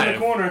We're live in live.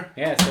 the corner.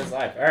 Yeah, it says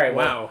live. All right,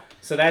 well, Wow.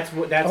 so that's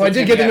Oh, I what's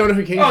did get the gonna happen.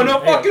 notification. Oh, no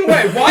fucking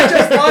way. Watch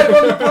us live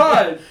on the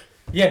pod.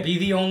 Yeah, be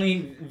the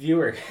only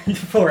viewer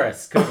for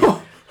us. Could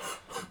you?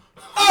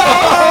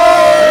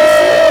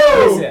 Oh!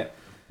 What is it?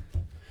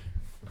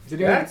 Did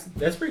you get-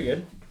 That's pretty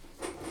good.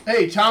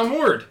 Hey, Tom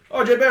Ward.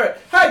 Oh, Jay Barrett.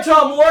 Hi,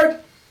 Tom Ward.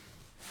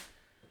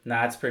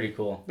 Nah, it's pretty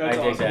cool. That's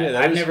I dig awesome. that. Yeah,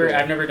 that I've is never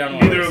cool. done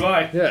one. of Neither those. have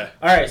I. Yeah.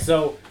 All right,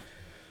 so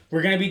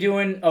we're gonna be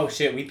doing. Oh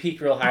shit, we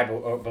peaked real high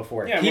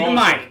before. Yeah, keep we're in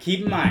all mind. set.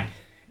 Keep in mind.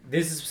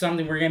 This is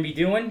something we're gonna be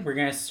doing. We're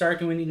gonna start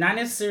doing not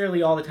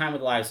necessarily all the time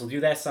with lives. We'll do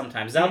that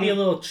sometimes. That'll be a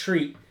little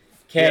treat.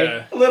 Okay.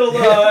 Yeah. A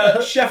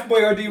little Chef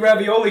Boyardee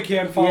ravioli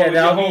can follow Yeah, you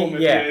that'll be- home,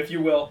 yeah. if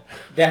you will.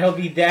 That'll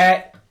be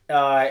that.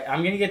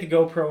 I'm gonna get the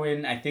GoPro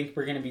in. I think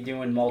we're gonna be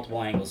doing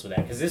multiple angles with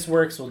that because this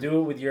works. We'll do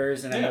it with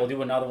yours, and then Yeah. we'll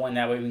do another one.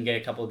 That way we can get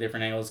a couple of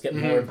different angles. Get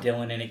more of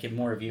Dylan in it. Get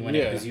more of you in it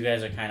Yeah. because you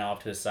guys are kind of off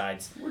to the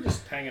sides. We're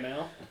just hanging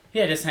out.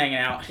 Yeah, just hanging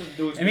out. Just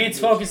doing I mean, it's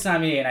focused on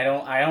me, and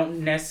I don't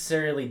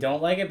necessarily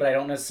don't like it, but I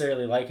don't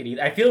necessarily like it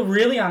either. I feel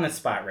really on the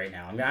spot right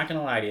now. I'm not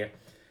gonna lie to you.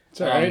 It's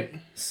alright.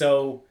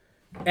 So,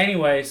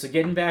 anyway, so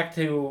getting back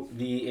to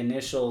the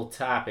initial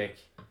topic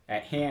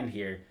at hand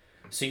here.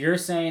 So you're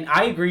saying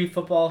I agree,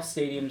 football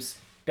stadiums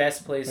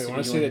best place Wait, to want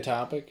be to see doing. the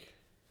topic?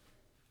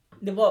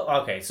 Well,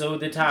 okay. So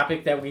the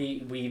topic that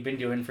we've been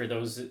doing for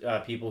those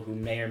people who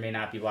may or may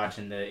not be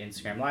watching the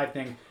Instagram Live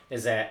thing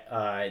is that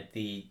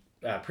the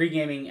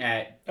pre-gaming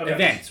at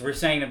events. We're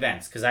saying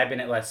events because I've been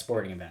at less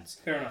sporting events.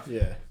 Fair enough.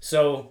 Yeah.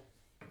 So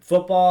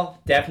football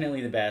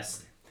definitely the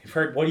best. I've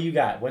heard. What do you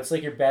got? What's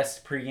like your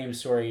best pre-game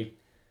story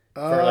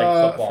For,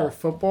 like, football. For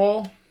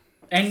football?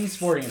 Any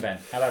sporting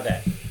event. How about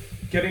that?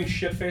 Getting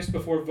shit-faced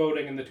before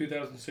voting in the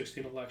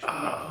 2016 election.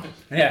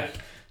 Yeah.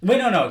 Wait,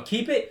 no.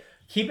 Keep it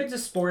to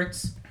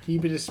sports.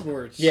 Keep it to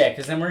sports. Yeah,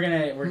 because then we're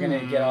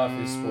gonna get off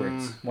of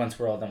sports once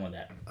we're all done with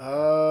that.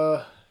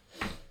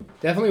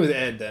 Definitely with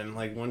Ed then.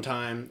 Like one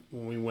time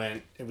when we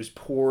went, it was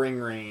pouring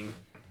rain.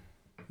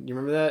 You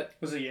remember that?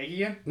 Was it a Yankee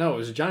game? No, it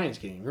was a Giants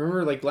game.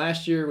 Remember like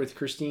last year with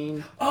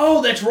Christine?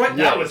 Oh, that's right.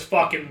 Yeah. That was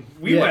fucking.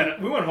 We went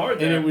hard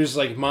there. And it was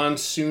like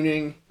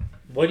monsooning.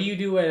 What do you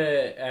do at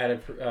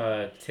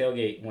a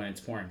tailgate when it's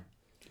pouring?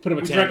 Put up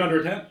a we tent. drank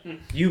under a tent.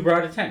 You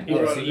brought a tent. We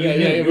brought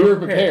we were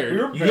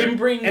prepared. You didn't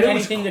bring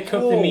anything to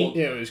cook the meat.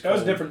 Yeah, it was That cold.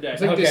 was a different day. It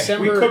was like Okay.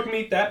 December. We cooked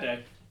meat that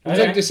day. It was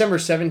like December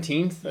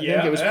 17th. I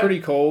think it was pretty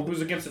It cold.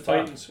 was against the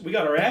Titans. We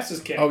got our asses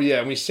kicked. Oh yeah,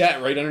 and we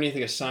sat right underneath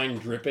like a sign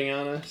dripping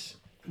on us.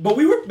 But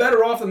we were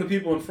better off than the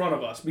people in front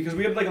of us because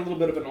we had like a little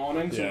bit of an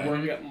awning, so Yeah. we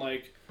weren't getting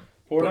like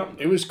poured up.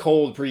 It was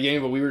cold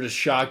pregame, but we were just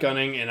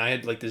shotgunning, and I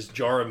had like this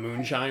jar of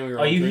moonshine. We were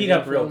Oh, all you drinking heat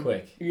up from. real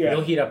quick. Yeah.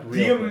 You'll heat up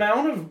real The quick.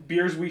 amount of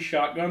beers we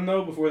shotgunned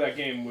though before that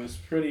game was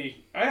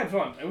pretty. I had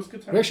fun. It was a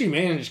good time. We actually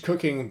managed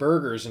cooking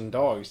burgers and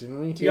dogs, didn't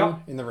we? Too Yep.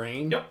 in the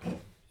rain. Yep.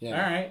 Yeah.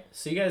 All right.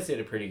 So you guys did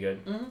it pretty good.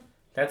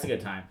 That's a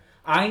good time.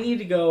 I need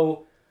to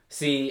go.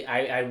 See,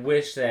 I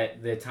wish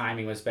that the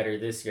timing was better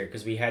this year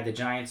because we had the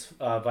Giants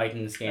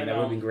Vikings game. That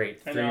would have been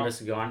great. I Three of know. us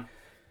would go on.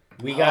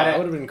 We Oh, got that it.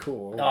 would have been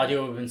cool. Oh, dude, it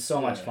would have been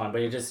so much fun,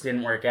 but it just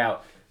didn't work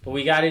out. But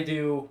we got to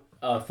do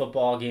a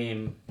football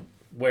game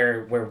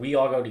where we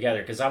all go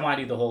together because I want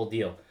to do the whole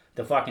deal.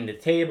 The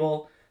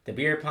table, the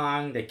beer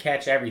pong, the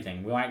catch,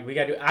 everything. We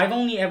got to do. I've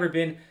only ever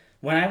been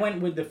when I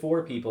went with the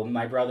 4 people,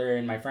 my brother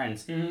and my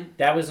friends.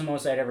 That was the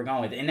most I'd ever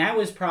gone with, and that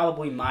was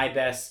probably my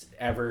best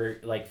ever,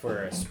 like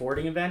for a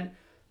sporting event.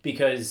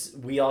 Because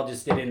we all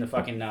just did it in the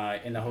fucking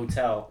in the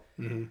hotel,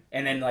 and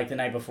then like the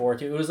night before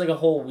too. It was like a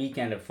whole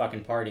weekend of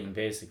fucking partying,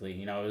 basically.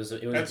 You know, it was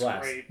That's a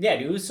blast. great. Yeah,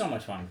 dude, it was so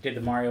much fun. Did the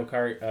Mario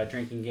Kart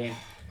drinking game.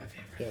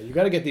 Yeah, you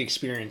got to get the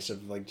experience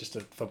of like just a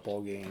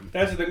football game.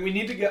 That's the thing. We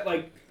need to get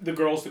like the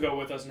girls to go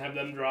with us and have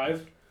them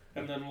drive,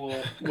 and then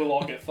we'll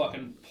all get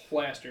fucking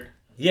plastered.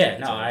 Yeah,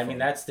 no, I mean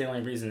that's the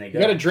only reason they go.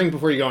 You got to drink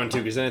before you go in too,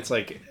 because then it's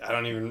like I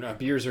don't even.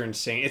 Beers are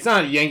insane. It's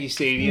not Yankee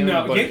Stadium.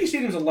 No, but Yankee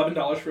Stadium's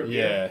 $11 for a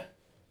beer. yeah.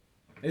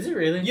 Is it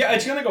really? Yeah,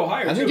 it's gonna go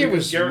higher. I think too, it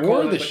was because Garrett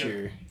more Cole has, this like,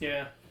 year.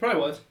 Yeah,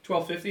 probably was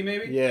 $12.50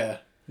 maybe. Yeah.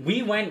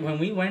 When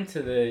we went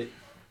to the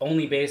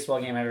only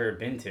baseball game I've ever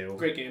been to.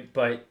 Great game.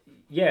 But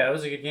yeah, it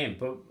was a good game.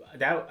 But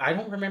that I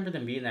don't remember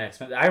them being that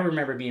expensive. I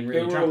remember being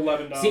really They were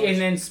drunk. $11. See, and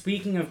then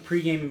speaking of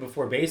pre-gaming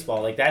before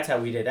baseball, like that's how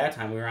we did that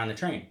time. We were on the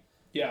train.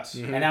 Yes.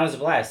 Mm-hmm. And that was a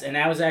blast. And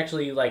that was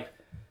actually like,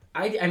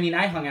 I mean,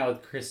 I hung out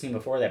with Christine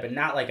before that, but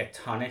not like a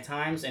ton of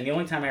times. And the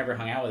only time I ever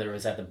hung out with her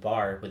was at the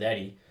bar with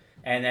Eddie.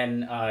 And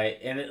then,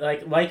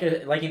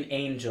 like an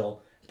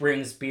angel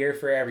brings beer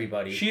for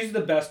everybody. She's the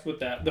best with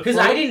that. Because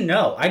I didn't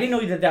know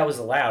that was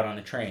allowed on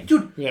the train.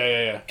 Dude,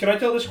 Yeah. can I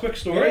tell this quick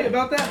story Yeah.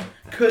 about that?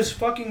 Because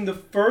fucking the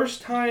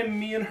first time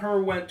me and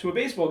her went to a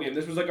baseball game,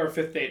 this was like our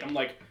 5th date. I'm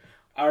like,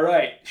 all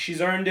right, she's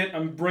earned it.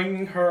 I'm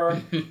bringing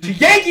her to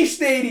Yankee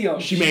Stadium.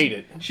 She made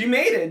it. She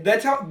made it.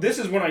 That's how. This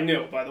is when I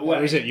knew. By the way,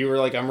 What was it? You were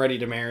like, I'm ready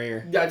to marry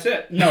her. That's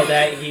it. No,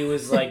 that he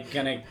was like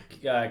gonna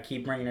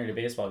keep bringing her to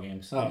baseball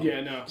games. Oh. Yeah,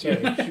 no.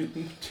 Sorry.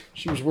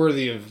 She was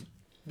worthy of.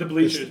 The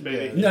bleachers, This-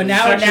 baby. yeah.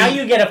 No, now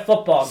you get a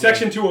football game.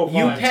 Section 205.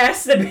 You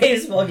passed the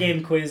baseball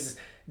game quiz.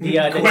 The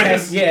Quiz.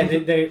 test, yeah,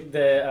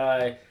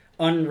 the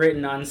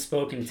unwritten,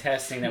 unspoken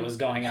testing that was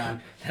going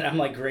on. And I'm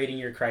like grading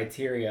your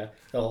criteria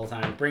the whole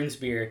time. Brings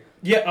beer.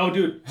 Yeah. Oh,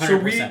 dude. So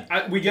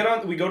 100%.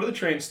 we go to the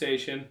train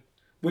station.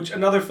 Which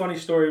another funny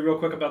story, real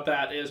quick about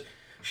that is,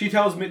 she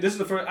tells me this is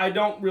the first. I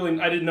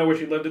didn't know where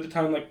she lived at the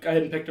time. Like I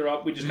hadn't picked her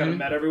up. We just kind of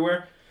met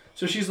everywhere.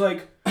 So she's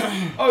like,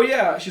 oh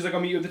yeah. She's like, I'll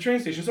meet you at the train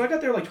station. So I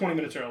got there like 20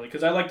 minutes early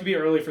because I like to be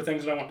early for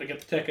things and I want to get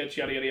the tickets.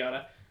 Yada yada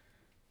yada.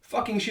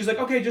 Fucking, she's like,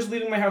 okay, just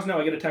leaving my house now.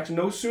 I get a text.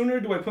 No sooner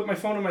do I put my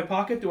phone in my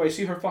pocket, do I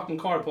see her fucking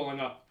car pulling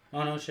up.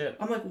 Oh no shit.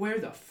 I'm like, where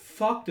the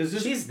fuck does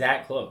this? She's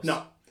that close.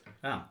 No.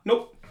 Oh.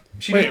 Nope.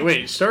 She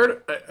Wait.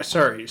 Start.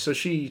 Sorry. So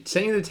she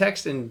sent you the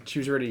text and she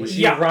was ready. Was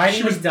she Yeah, riding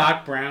she was- with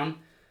Doc Brown?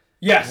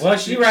 Yes.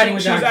 Was she riding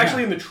with She was Doc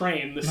actually Brown? in the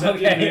train. The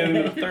second and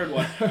the third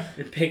one.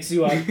 It picks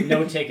you up.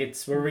 No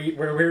tickets. Where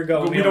we're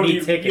going. But We don't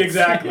need tickets.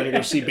 Exactly. Gonna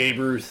go see Babe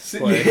Ruth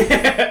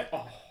play.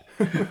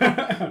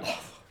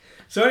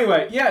 So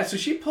anyway, yeah. So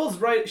she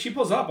pulls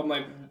up. I'm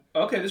like,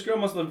 okay, this girl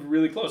must live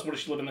really close. What does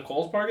she live in the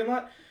Kohl's parking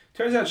lot?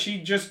 Turns out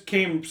she just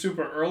came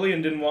super early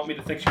and didn't want me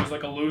to think she was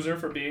like a loser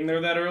for being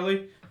there that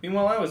early.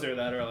 Meanwhile, I was there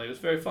that early. It was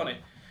very funny.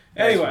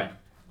 Anyway,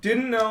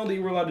 didn't know that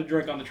you were allowed to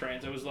drink on the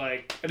trains. I was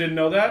like, I didn't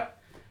know that.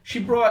 She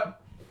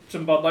brought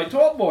some Bud Light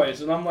Tall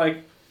Boys, and I'm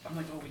like, oh,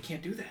 we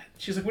can't do that.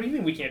 She's like, what do you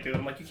mean we can't do that?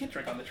 I'm like, you can't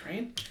drink on the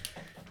train.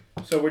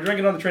 So we're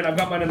drinking on the train. I've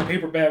got mine in a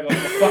paper bag like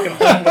I'm a fucking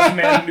homeless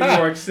man in New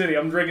York City.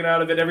 I'm drinking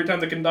out of it every time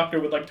the conductor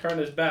would like turn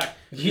his back.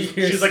 You're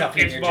She's like,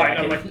 stuffing it's your mine.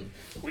 jacket. I'm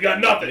like, we got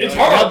nothing. It's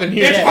like, her. nothing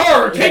here. It's Yeah.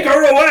 her. Take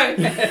her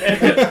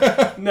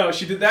away. No,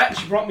 she did that.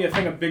 She brought me a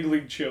thing of Big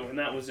League Chew, and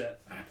that was it.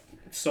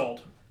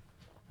 Sold.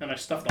 and I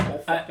stuffed the whole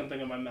fucking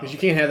thing in my mouth. Because you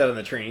can't have that on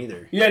the train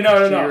either. Yeah,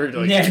 no.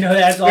 Yeah, no,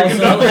 that's also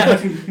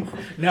allowed.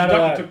 Not Ducky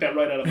allowed. took that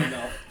right out of my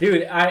mouth.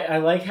 Dude, I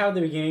like how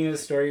the beginning of the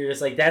story, you're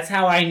just like, that's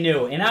how I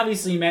knew. And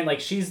obviously you meant, like,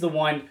 she's the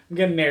one, I'm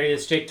gonna marry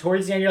this chick.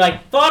 Towards the end, you're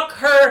like, fuck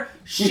her.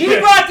 She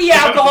brought the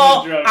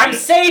alcohol. Drunk, I'm yeah.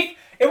 safe.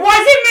 It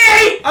wasn't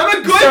me. I'm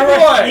a good boy.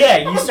 boy!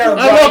 Yeah, you start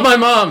I love my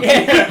mom.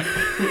 Yeah.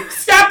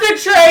 Stop the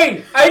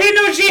train. I didn't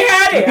know she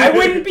had it. I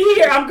wouldn't be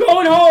here. I'm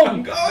going home.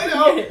 I'm going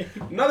out.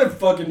 Another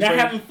fucking Not train.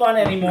 having fun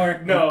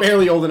anymore. No.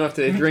 Barely old enough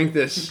to drink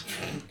this.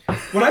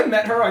 When I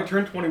met her, I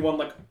turned 21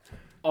 like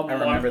a month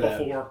remember that.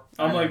 before.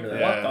 I I'm like,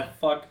 remember what that. the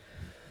fuck?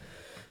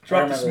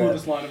 Dropped the remember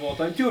smoothest line of all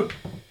time. Dude,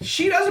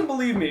 she doesn't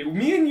believe me.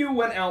 Me and you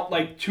went out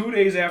like 2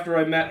 days after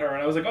I met her,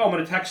 and I was like, oh, I'm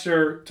going to text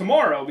her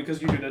tomorrow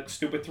because you do that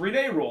stupid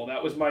 3-day rule.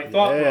 That was my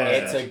thought Yeah.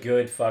 process. It's a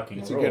good fucking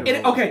It's a rule. good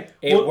And, okay.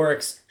 It well,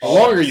 works. The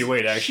longer you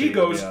wait, actually, she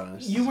goes, to be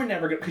honest. you were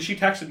never going to, because she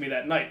texted me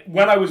that night.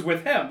 When I was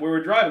with him, we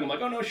were driving. I'm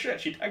like, oh, no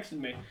shit, she texted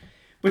me.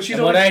 But she's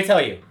And what did always... I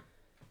tell you?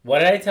 What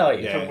did I tell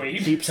you? Yeah. To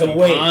wait. Keep To some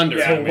wait. ponder.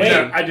 Yeah, To wait.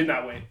 I did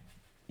not wait.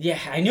 Yeah,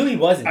 I knew he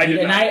wasn't. I Dude.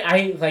 did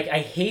And not. I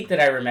hate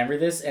that I remember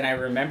this, and I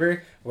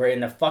remember we're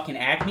in the fucking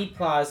Acme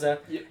Plaza,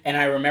 and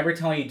I remember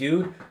telling you,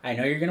 dude, I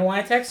know you're gonna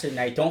want to text her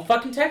tonight. Don't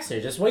fucking text her.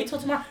 Just wait till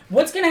tomorrow.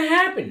 What's gonna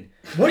happen?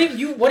 What if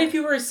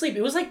you were asleep?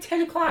 It was like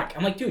 10 o'clock.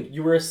 I'm like, dude,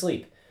 you were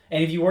asleep.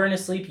 And if you weren't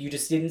asleep, you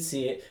just didn't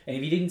see it. And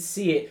if you didn't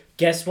see it,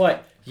 guess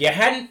what?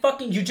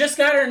 You just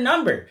got her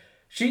number.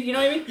 You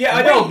know what I mean? Yeah,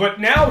 I know, but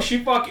now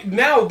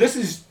now this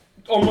is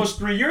almost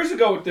 3 years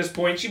ago at this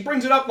point. She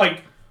brings it up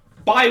like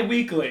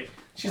bi-weekly.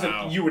 She's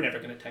Wow. like, you were never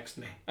going to text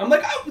me. I'm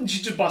like,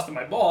 she just busted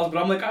my balls,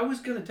 but I'm like, I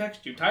was going to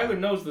text you. Tyler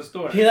knows the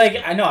story. Be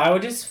like, I know, I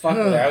would just fuck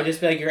with her. I would just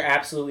be like, you're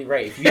absolutely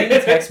right. If you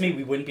didn't text me,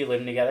 we wouldn't be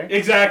living together.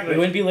 Exactly. We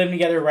wouldn't be living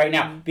together right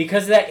now.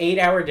 Because of that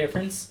 8-hour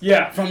difference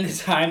Yeah. from the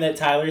time that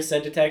Tyler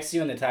said to text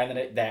you and the time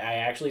that I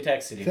actually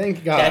texted you.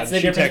 Thank God That's the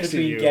she difference texted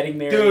between you. getting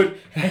married. Dude.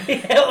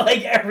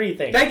 Like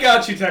everything. Thank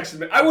God she texted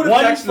me. I would have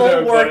One texted full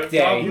her. work but day.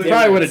 probably- You Difference.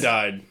 probably would have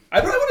died. I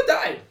probably would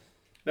have died.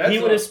 That's He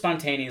would all. have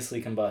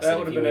spontaneously combusted That if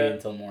would've he been waited it.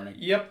 until morning.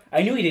 Yep.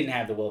 I knew he didn't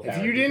have the willpower.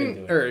 If you He couldn't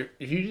didn't, do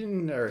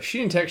it. or she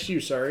didn't text you,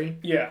 sorry.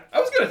 Yeah. I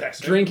was going to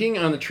text her. Drinking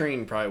on the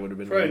train probably would have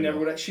been. Probably illegal. never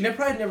would have. She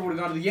probably never would have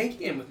gone to the Yankee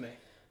game with me.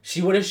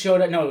 She would have showed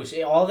up. No,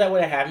 all that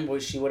would have happened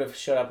was she would have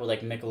showed up with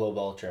like Michelob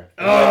Ultra.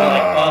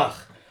 Ugh. Ugh.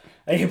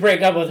 I didn't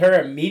break up with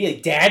her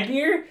immediately. Dad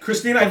beer?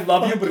 Christine, I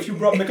love you, but if you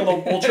brought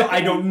Michelob Ultra,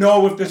 I don't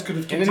know if this could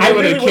have And then continued. I I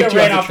would've really would have kicked you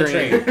ran off off the the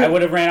train. train. I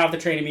would have ran off the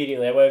train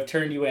immediately. I would have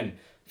turned you in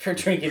for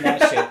drinking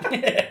that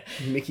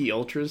shit. Mickey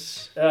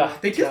Ultras. Ugh,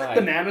 They taste like God.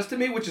 bananas to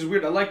me, which is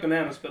weird. I like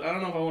bananas, but I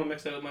don't know if I want to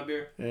mix that with my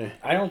beer. Yeah.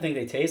 I don't think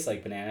they taste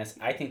like bananas.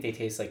 I think they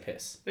taste like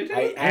piss. They do? I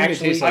I think they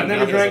actually taste like I've think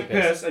never they drank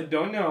taste like piss. I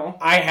don't know.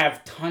 I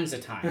have tons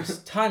of times.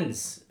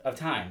 Tons of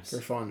times. For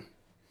fun.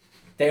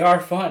 They are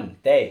fun.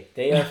 They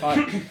are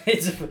fun.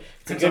 It's a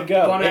It's good a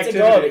go. fun It's activity.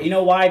 a go. You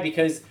know why?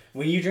 Because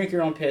when you drink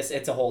your own piss,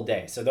 it's a whole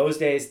day. So those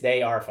days,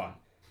 they are fun.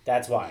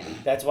 That's why.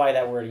 That's why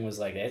that wording was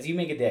like that. As you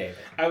make a day of it.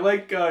 I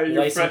like your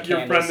Light some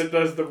friend candles. that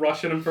does the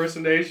Russian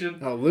impersonation.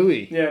 Oh,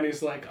 Louis. Yeah, and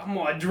he's like, I'm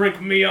gonna drink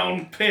me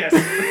own piss.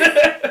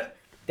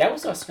 That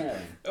was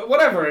Australian.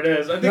 Whatever it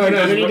is. I think No,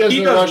 no, then he does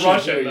the Russian,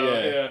 Russian too, though.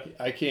 yeah. Yeah.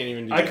 I can't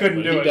even do I that. couldn't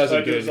but do he it, does so I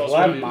it do good. this also.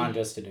 We'll have him on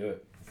just to do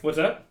it. What's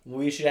that?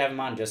 We should have him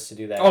on just to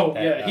do that. Oh,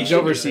 that, yeah, he He's should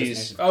do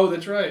overseas. Oh,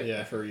 that's right.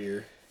 Yeah, for a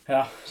year.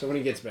 Yeah. So when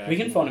he gets back, We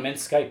can phone him in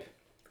Skype.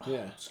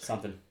 Yeah,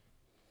 Something.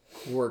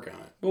 we'll work on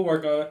it. We'll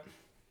work on it.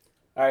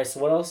 All right. So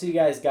what else you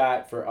guys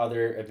got for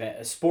other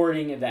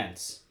sporting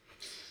events?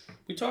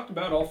 We talked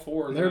about all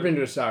four. I've never been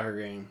to a soccer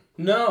game,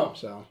 No.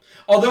 so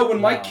Although when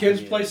my No,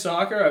 kids me play either.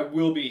 soccer, I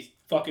will be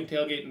fucking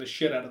tailgating the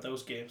shit out of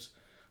those games.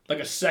 Like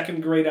a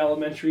second grade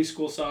elementary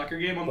school soccer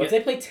game. What if they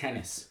play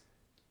tennis?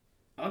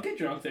 I'll get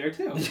drunk there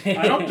too.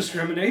 I don't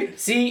discriminate.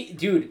 See,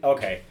 dude.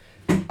 Okay.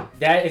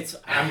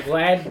 I'm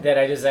glad that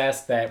I just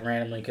asked that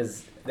randomly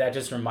because that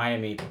just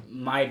reminded me.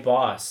 My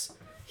boss,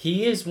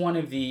 he is one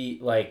of the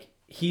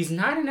he's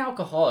not an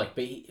alcoholic,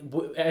 but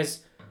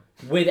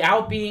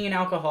without being an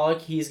alcoholic,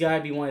 he's got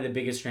to be one of the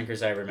biggest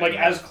drinkers I ever met. Like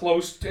as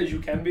close as you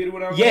can be to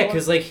an alcoholic. Yeah,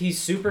 because he's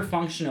super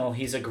functional.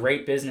 He's a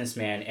great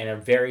businessman and a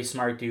very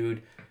smart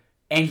dude.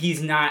 And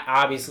he's not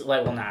obviously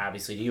not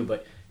obviously to you,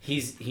 but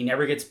he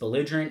never gets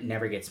belligerent,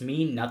 never gets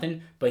mean,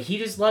 nothing. But he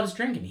just loves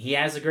drinking. He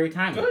has a great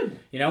time. Good.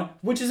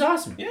 Which is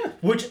awesome. Yeah.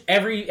 Which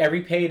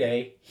every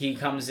payday he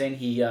comes in,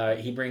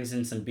 he brings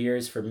in some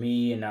beers for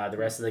me and the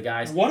rest of the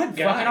guys. What a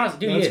guy. Fucking awesome.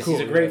 Dude, That's he is. cool,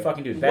 He's a great yeah.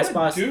 fucking dude. What Best a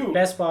boss dude.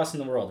 best boss in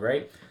the world,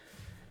 right?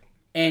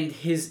 And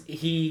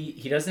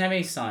he doesn't have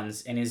any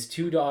sons, and his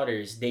two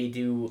daughters, they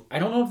do. I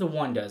don't know if the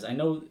one does. I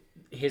know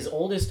his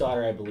oldest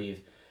daughter, I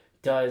believe,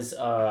 does.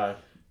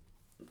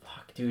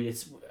 Dude,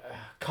 it's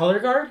color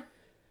guard.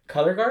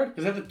 Color guard.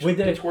 Is that With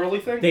the twirly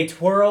thing? They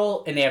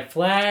twirl and they have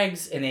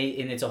flags and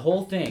it's a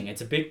whole thing.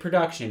 It's a big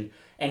production,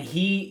 and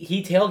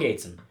he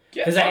tailgates them.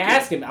 Yeah, Because I fuck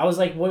asked him, I was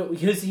like, what?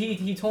 Because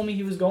he told me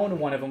he was going to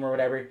one of them or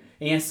whatever, and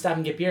he has to stop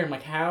and get beer. I'm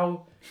like,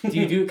 how do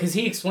you do? Because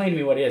he explained to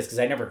me what it is, because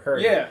I never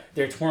heard. Yeah.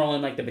 They're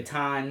twirling like the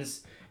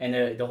batons,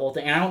 and the whole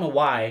thing. And I don't know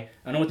why. I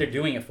don't know what they're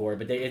doing it for,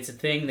 but it's a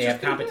thing. They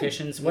have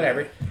competitions,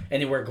 whatever,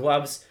 and they wear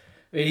gloves.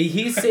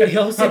 He'll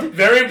sit.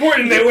 Very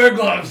important. They wear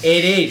gloves.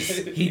 It is.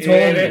 He told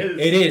me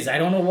it is. I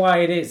don't know why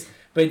it is.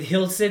 But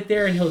he'll sit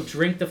there and he'll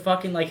drink the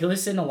fucking, like, he'll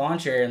just sit in a lawn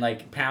chair and,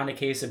 like, pound a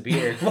case of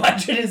beer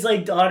watching his,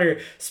 like,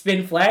 daughter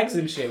spin flags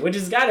and shit, which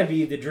has got to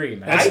be the dream.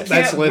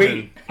 That's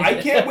living. I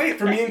can't wait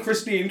for me and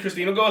Christine.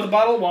 Christine will go with a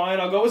bottle of wine.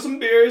 I'll go with some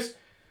beers.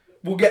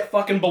 We'll get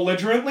fucking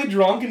belligerently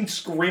drunk and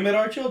scream at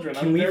our children.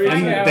 Can we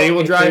find out They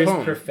will if drive there's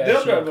home.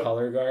 professional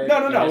color guard?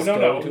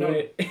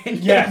 No.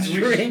 Yes,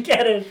 drink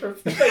at it.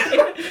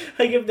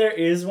 Like if there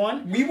is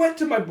one. We went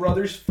to my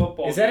brother's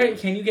football. Is that game. it?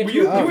 Can you get Were to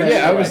you- a you were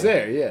professional I was guard?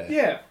 there. Yeah.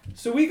 Yeah.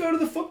 So we go to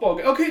the football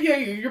game. Okay, yeah,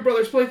 your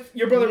brother was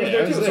Yeah, there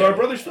I was too. So there. our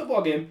brother's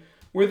football game,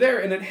 we're there,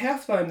 and at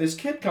halftime, this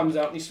kid comes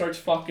out and he starts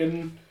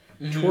fucking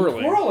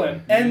Twirling.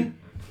 twirling, and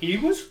he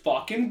was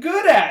fucking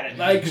good at it,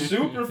 like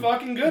super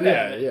fucking good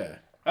at it. Yeah.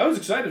 I was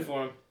excited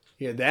for him.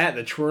 Yeah,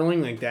 the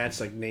twirling, like,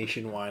 that's, like,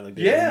 nationwide. Like,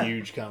 Yeah.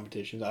 huge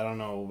competitions. I don't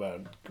know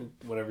about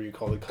whatever you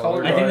call it.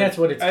 Color I think that's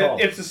what it's called.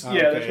 It's just, Oh,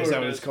 yeah, okay. that's Is what that it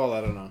what is. it's called? I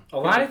don't know. A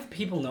lot of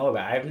people know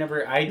about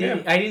it. I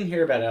didn't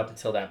hear about it up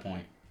until that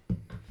point.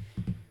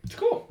 It's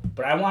cool.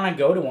 But I want to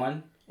go to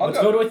one. I'll Let's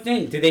go. go to a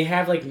thing. Do they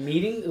have like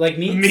meetings? Like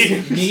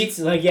Meetings. Meets?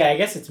 Like, yeah, I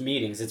guess it's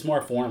meetings. It's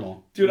more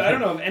formal. Dude, I don't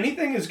know. If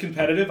anything is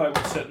competitive, I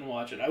will sit and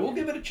watch it. I will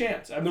give it a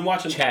chance. I've been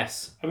watching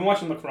Chess.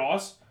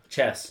 lacrosse.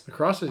 Chess.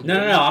 Lacrosse is No.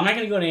 I'm not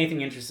going to go to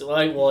anything interesting.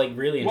 Like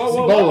really Whoa,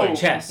 interesting. whoa, whoa. Bowling.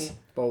 Chess.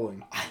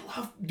 Bowling. I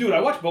love... Dude, I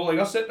watch bowling.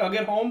 I'll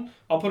get home.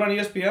 I'll put on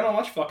ESPN. I'll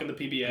watch fucking the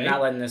PBA. I'm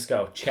not letting this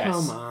go. Chess.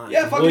 Come on.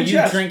 Yeah, fucking Will you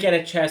chess. drink at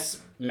a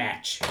chess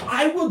match?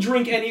 I will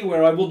drink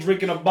anywhere. I will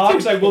drink in a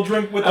box. I will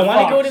drink with a I want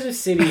to fox. go to the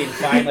city and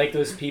find like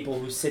those people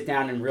who sit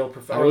down in real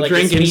I will like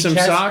drink in speed some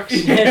chess socks.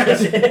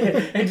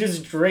 and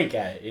just drink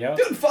at it. You know.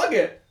 Dude, fuck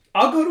it.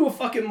 I'll go to a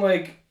fucking,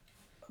 like...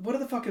 What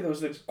the fuck are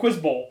those things? Quiz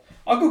bowl.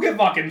 I'll go get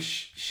fucking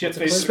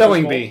shit-faced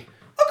Spelling quiz bowl. bee.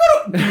 I'll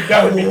go to... Dude,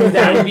 that would be...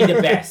 That would be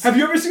the best. Have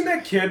you ever seen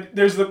that kid?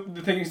 There's the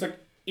thing, he's like,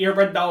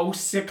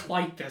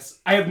 iridociclitis.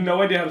 I have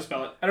no idea how to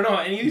spell it. I don't know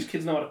how any of these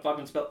kids know how to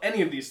fucking spell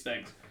any of these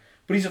things.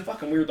 But he's a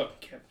fucking weird looking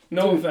kid.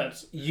 No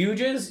offense. You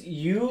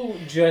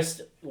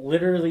just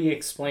literally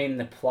explained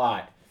the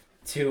plot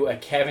to a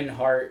Kevin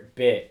Hart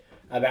bit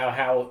about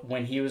how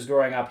when he was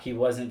growing up he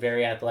wasn't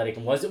very athletic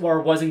and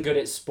wasn't good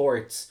at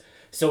sports.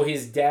 So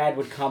his dad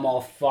would come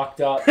all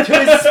fucked up to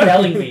his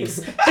spelling bees.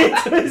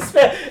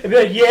 And be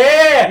like,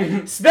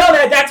 yeah, spell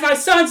that. That's my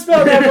son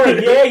spelled that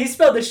word. Yeah, he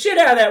spelled the shit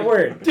out of that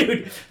word.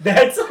 Dude,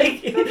 that's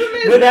like,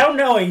 without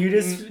knowing, you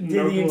just did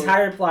No the clue.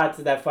 entire plot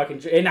to that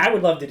fucking... And I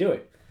would love to do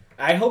it.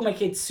 I hope my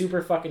kid's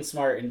super fucking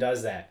smart and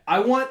does that. I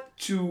want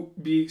to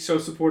be so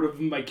supportive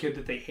of my kid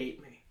that they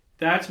hate me.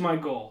 That's my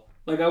goal.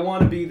 Like, I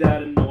want to be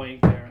that annoying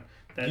parent.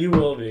 That You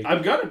will be.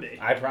 I'm gonna be.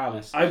 I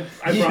promise. I'm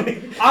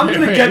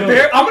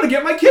gonna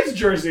get my kid's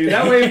jersey.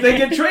 That way, if they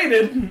get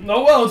traded,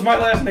 oh well, it's my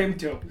last name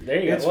too. There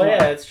you go. It's Well, fine. yeah,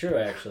 that's true.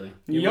 Actually,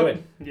 you Yep.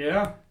 would.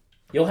 Yeah.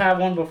 You'll have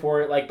one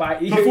before, like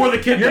Before the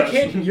kid Your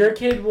does. your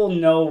kid will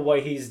know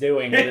what he's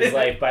doing in his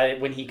life by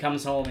when he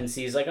comes home and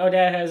sees like, oh,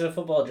 Dad has a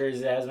football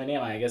jersey that has my name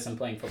on it. I guess I'm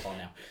playing football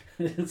now.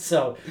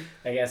 So,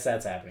 I guess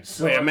that's happening.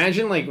 Wait,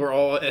 imagine like we're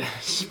all at a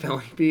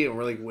spelling bee and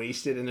we're like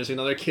wasted and there's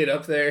another kid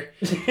up there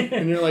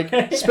and you're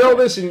like, spell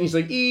this and he's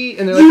like E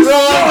and they're like, You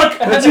wrong! suck!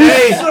 That's You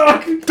A!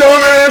 suck!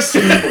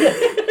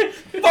 Dumbass!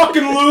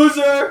 Fucking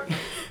loser!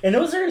 And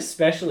those are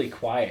especially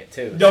quiet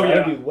too. Oh, That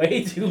yeah. would be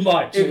way too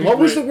much. What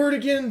was the word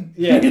again?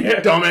 Yeah.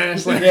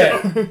 Dumbass. Like,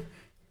 Yeah.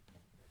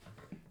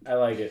 I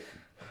like it.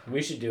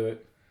 We should do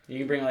it. You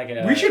can bring like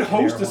a. We should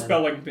host air a horn.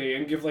 spelling bee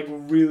and give like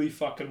really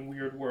fucking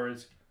weird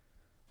words,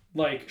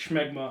 like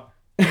schmegma.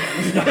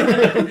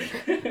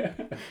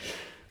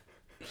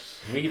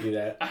 We could do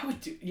that. I would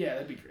do. Yeah,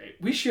 that'd be great.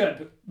 We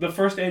should the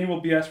first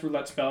annual BS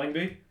Roulette spelling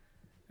bee,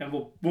 and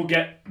we'll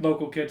get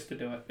local kids to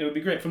do it. It would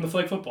be great from the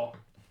flag football.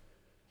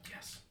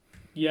 Yes.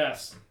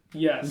 Yes.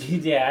 Yes.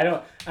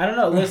 Yeah, I don't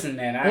know. Listen,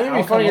 man. Wouldn't it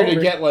I'll be funnier come to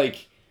over. get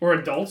like Or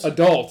adults.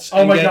 adults Oh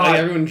and my get, like, God.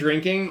 everyone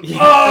drinking?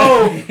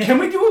 Oh, can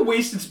we do a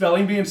wasted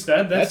spelling bee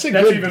instead? That's a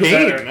good even game.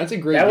 better. That's a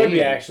great That game. would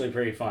be actually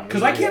pretty fun.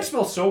 Because I can't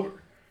spell sober,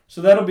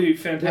 so that'll be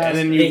fantastic. Yeah, and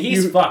then Yeah,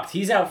 he's you- fucked.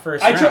 He's out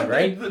first I round, tried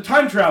right? the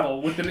time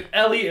travel with an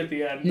Ellie at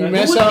the end. You That's-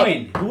 mess Who would up.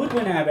 win? Who would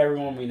win out of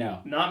everyone we know?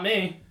 Not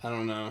me. I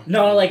don't know.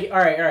 No, like all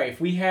right.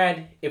 If we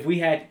had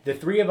the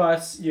three of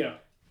us, Yeah.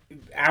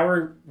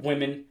 our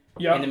women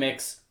Yeah. in the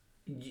mix,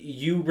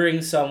 you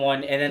bring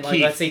someone, and then like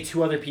Keith. let's say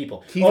two other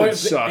people. Keith would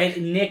suck.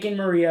 And Nick and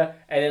Maria,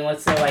 and then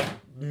let's say like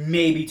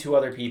maybe two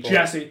other people.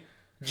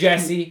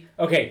 Jesse.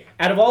 Okay,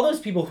 out of all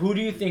those people, who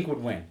do you think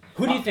would win?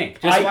 Who do you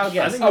think? Just a wild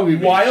guess. think- we'd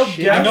be Wild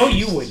shit. guess. I know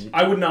you wouldn't.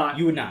 I would not.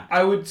 You would not.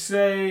 I would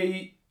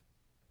say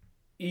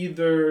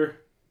either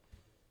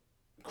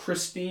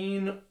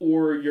Christine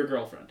or your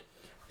girlfriend.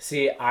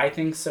 See, I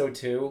think so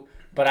too.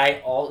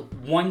 But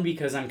one,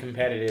 because I'm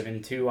competitive,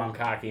 and two, I'm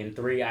cocky, and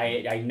three,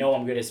 I know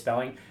I'm good at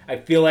spelling. I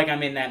feel like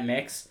I'm in that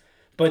mix.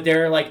 But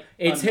they're like,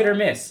 it's hit or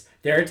miss.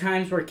 There are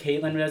times where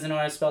Caitlin doesn't know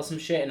how to spell some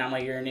shit, and I'm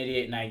like, you're an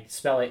idiot, and I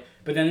spell it.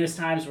 But then there's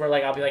times where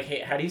like I'll be like, hey,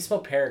 how do you spell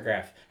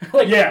paragraph?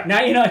 Like, Yeah.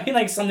 now you know what I mean,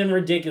 like something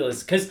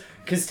ridiculous. Cause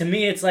to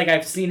me it's like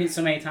I've seen it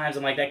so many times.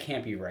 I'm like, that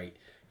can't be right.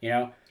 You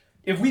know.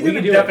 If we We did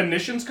could a do it.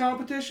 definitions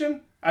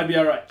competition, I'd be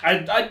all right.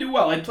 I'd do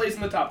well. I'd place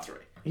in the top 3.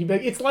 He'd be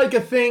like, it's like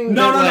a thing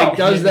No, that no, like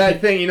no. does that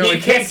thing. You know, You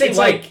it can't say it's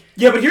like.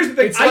 Yeah, but here's the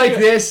thing. it's like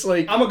this.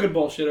 Like I'm a good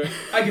bullshitter.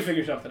 I can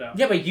figure something out.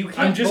 Yeah, but you can't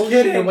I'm just bullshit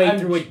kidding. your way I'm-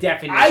 through a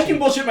definition. I can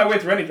bullshit my way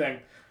through anything.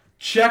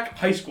 Check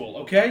high school,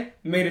 okay?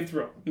 Made it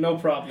through. No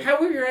problem. How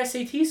were your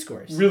SAT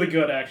scores? Really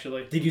good,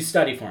 actually. Did you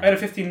study for I had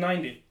them? a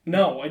 1590.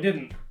 No, I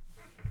didn't.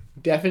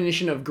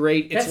 definition of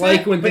great. It's That's like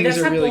not, when but things that's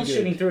are not really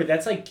bullshitting good. through it.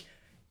 That's like,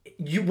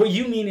 what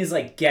you mean is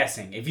like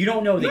guessing. If you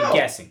don't know, then No.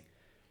 guessing.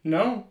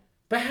 No.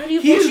 But how do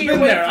you He's bullshit your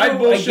been way there. I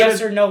through a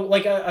yes bullshitted- or no,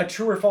 like a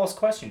true or false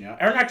question? You know?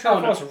 Or not true Oh,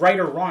 or no. false, right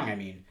or wrong. I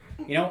mean,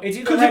 you know, it's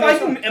either Because right if or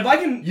I wrong. can, if I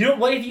can, You know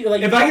what if you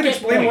like? if you I don't can get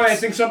explain why I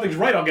points. think something's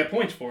right, I'll get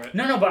points for it.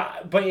 No,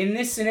 but in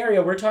this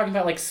scenario, we're talking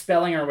about like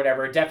spelling or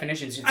whatever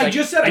definitions. It's I like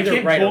just said I either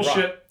can't right or wrong.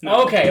 bullshit.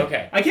 No.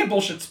 Okay. I can't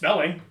bullshit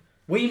spelling.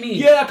 What do you mean?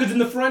 Yeah, because in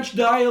the French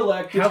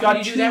dialect, How it's got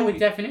can you do that with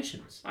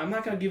definitions? I'm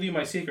not gonna give you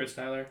my secrets,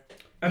 Tyler.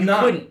 I'm You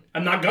not. couldn't.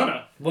 I'm not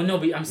gonna. Well, no,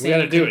 but I'm We saying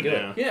gotta you do couldn't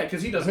it now. Yeah,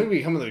 because he I doesn't. think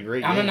we come with a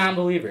great. I'm a game.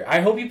 non-believer. I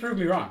hope you prove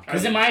me wrong.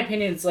 Because I- in my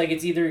opinion, it's like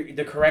it's either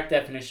the correct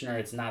definition or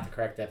it's not the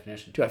correct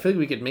definition. Dude, I feel like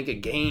we could make a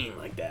game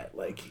like that,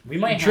 like We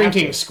might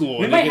drinking have to. school.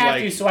 We and might could, have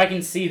like, to so I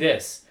can see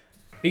this.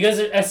 Because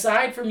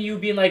aside from you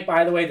being like,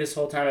 by the way, this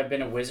whole time I've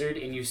been a wizard,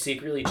 and you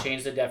secretly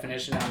changed the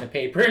definition on the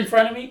paper in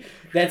front of me,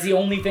 that's the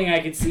only thing I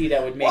could see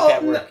that would make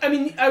that work. I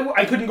mean,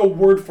 I couldn't go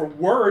word for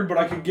word, but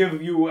I could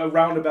give you a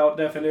roundabout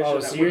definition Oh,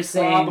 that so would you're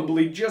saying-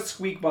 probably just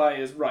squeak by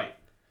as right.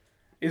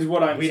 Is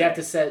what I'm We'd saying. have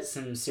to set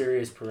some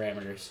serious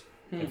parameters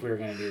if we were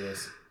going to do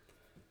this.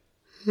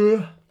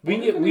 Yeah. We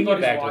If get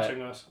anybody's back to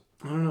watching us.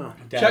 I don't know.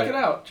 that. Check it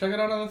out. Check it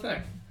out on the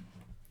thing.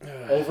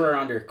 Over or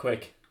under,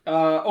 quick.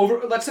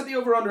 Let's set the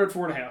over under at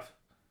 4.5.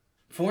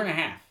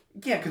 4.5.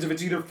 Yeah, because if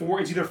it's either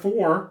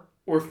 4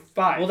 or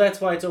 5. Well,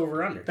 that's why it's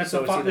over or under. that's so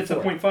the it's either that's the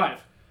 4. 0.5.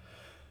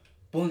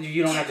 Well,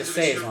 you don't have to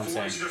say is what I'm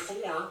saying. It's either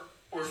 4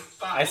 or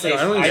 5. I say,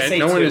 I don't I think say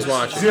no one 2. is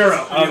watching. 0.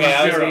 Okay,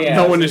 I was, Zero. yeah.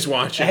 No one is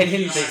watching. I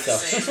didn't think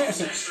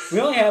so. We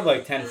only have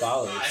like 10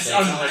 followers. So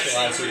it's not like a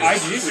lot of people. I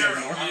do.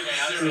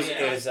 We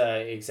have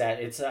more.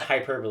 It's a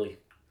hyperbole.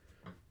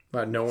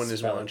 But no one is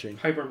Spell it. watching.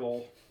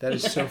 Hyperbole. That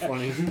is so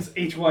funny. It's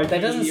HYPERBOL. That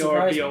doesn't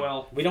surprise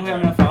me. We don't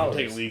have enough Take a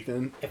followers. leak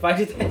then. If I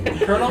did,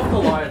 Turn off the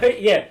live.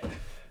 yeah.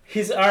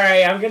 He's all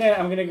right. I'm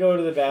gonna go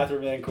to the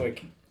bathroom then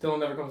quick. Dylan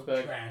never comes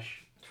back.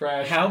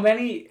 Trash. How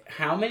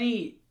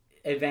many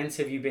events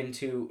have you been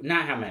to?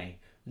 Not how many.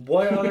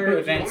 What other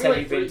events have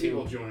you been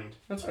to Joined.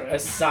 That's right.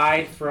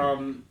 aside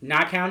from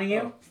not counting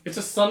you? It's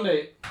a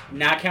Sunday.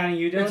 Not counting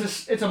you,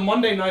 Dylan? It's a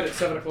Monday night at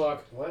 7:00.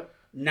 What?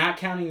 Not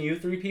counting you,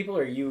 3 people,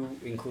 or you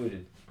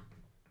included?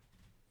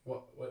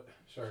 What?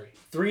 Sorry.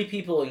 3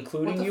 people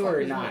including What the you fuck or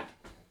is not?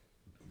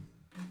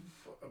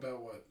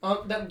 About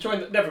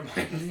what? Never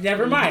mind.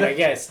 Never mind, I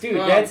guess. Dude,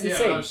 that's yeah,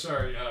 insane. I'm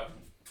sorry.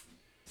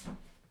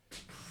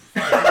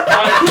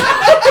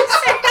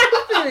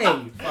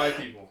 Happening? 5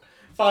 people.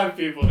 5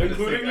 people,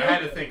 including you. I had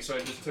to think, so I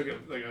just took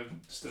it like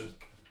just a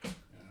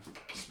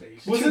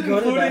space. Was Did it you go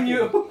to the including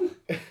you?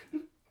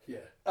 Yeah.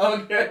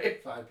 Okay.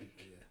 5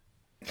 people.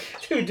 Yeah.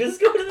 Dude,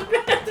 just go to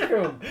the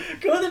bathroom.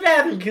 Go to the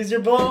bathroom because you're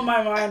blowing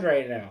my mind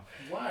right now.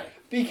 Why?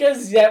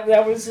 Because that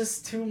was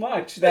just too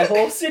much. That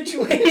whole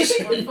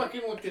situation.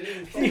 fucking looked at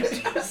it. You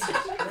just-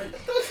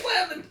 Who's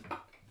laughing?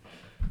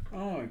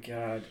 Oh my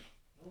god.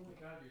 Oh my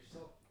god, you're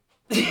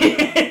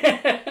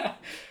so.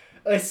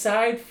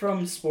 Aside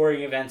from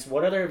sporting events,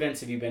 what other events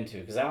have you been to?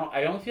 Because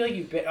I don't feel like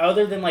you've been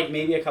other than like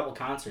maybe a couple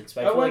concerts,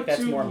 but I feel like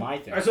that's more my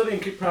thing. I saw the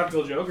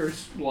Impractical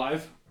Jokers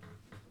live.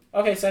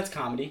 Okay, so that's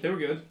comedy. They were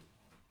good.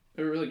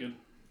 They were really good.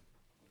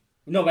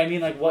 No, but I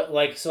mean like what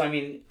like so I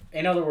mean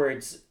in other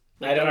words,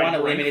 Like I don't that I want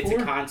to drank limit it to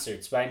for?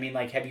 concerts, but I mean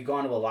like have you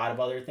gone to a lot of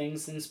other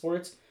things in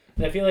sports?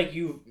 'Cause I feel like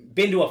you've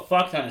been to a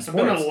fuck ton of I've sports.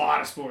 been to a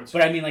lot of sports.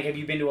 But I mean like have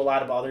you been to a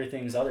lot of other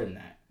things other than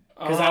that?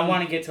 Because I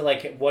want to get to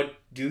like what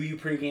do you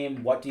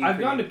pregame? What do you? I've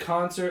pregame?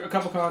 gone to a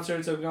couple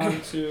concerts. I've gone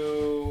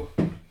to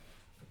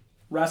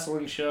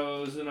wrestling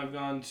shows, and I've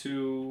gone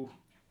to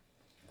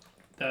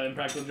the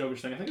Impractical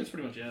Jokers thing. I think that's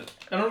pretty much it.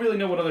 I don't really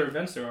know what other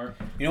events there are.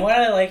 You know what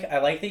I like? I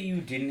like that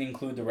you didn't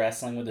include the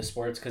wrestling with the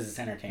sports because it's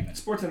entertainment.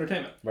 Sports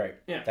entertainment. Right.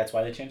 Yeah. That's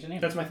why they changed the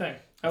name. That's my thing. I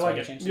That's like why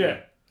they it. changed the Yeah.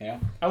 name. You know?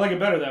 I like it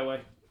better that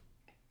way.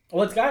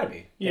 Well, it's got to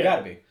be. Yeah. It got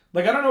to be.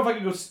 Like, I don't know if I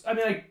could go... I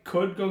mean, I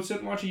could go sit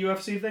and watch a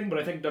UFC thing, but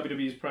I think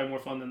WWE is probably more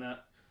fun than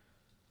that.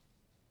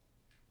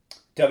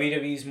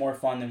 WWE's more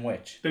fun than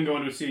which? Than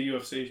going to see a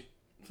UFC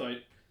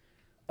fight.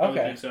 I would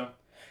Okay. think so.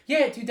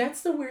 Yeah, dude,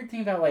 that's the weird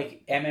thing about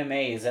like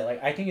MMA is that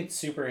like I think it's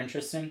super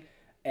interesting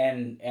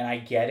and I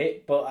get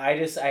it, but I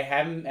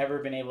haven't ever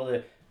been able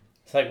to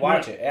like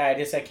watch it. Yeah,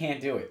 I can't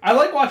do it. I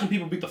like watching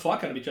people beat the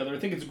fuck out of each other. I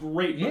think it's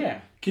great. But Yeah.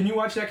 can you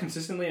watch that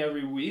consistently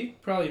every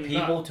week? Probably not.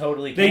 People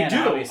totally They can. do.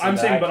 Obviously, I'm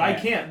saying, but I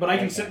can't. can't. But I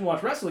can Okay. sit and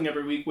watch wrestling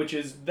every week, which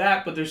is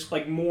that. But there's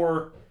like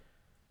more.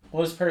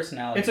 Well, his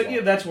personality. It's like,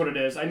 yeah, that's what it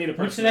is. I need a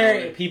Which there,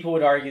 personality. people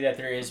would argue that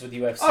there is with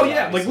UFC. Oh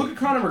yeah, obviously. like look at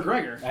Conor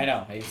McGregor. I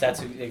know.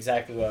 That's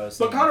exactly what I was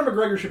But thinking. Conor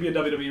McGregor should be a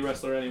WWE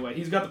wrestler anyway.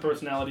 He's got the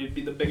personality to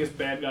be the biggest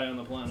bad guy on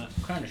the planet.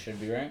 Kind of should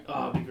be, right?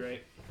 Oh, it'd be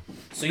great.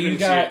 So Couldn't you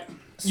got...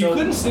 see you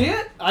couldn't see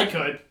it? I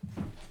could.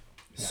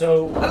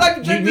 So... I'd like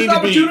to take You this need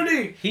to be-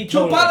 opportunity He to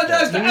totally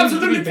apologize could. to He needs to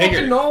absolutely be bigger.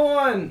 fucking no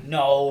one.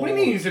 No. What do you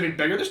mean he needs to be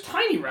bigger? There's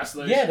tiny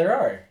wrestlers. Yeah, there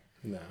are.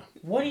 No.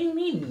 What do you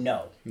mean,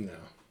 no? No.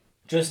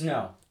 Just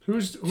no.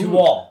 Who's To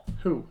all.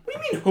 Who? What do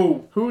you mean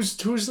who?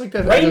 Who's like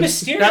that? Rey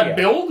that's- Mysterio. That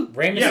build?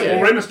 Rey Yeah, Mysterio.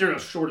 well, Rey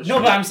Mysterio's short as No,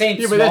 shit. but I'm saying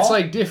Yeah, small. but that's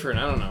like different.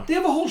 I don't know. They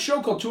have a whole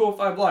show called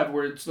 205 Live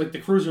where it's like the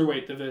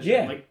cruiserweight division.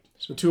 Yeah. Like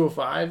So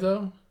 205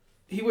 though.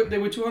 they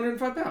were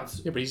 205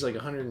 pounds. Yeah, but he's like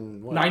 100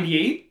 and what?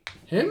 98?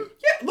 Him?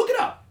 Yeah, look it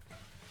up.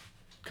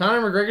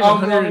 Conor McGregor's Oh,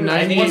 no, 190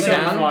 I think he's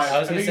 175. pounds. I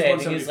was going I to think say, I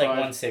he's think he's like 175.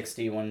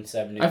 160,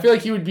 170. I feel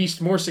like he would be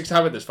more successful.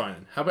 How about this?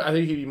 Fine. I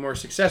think he'd be more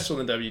successful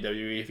in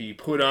WWE if he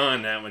put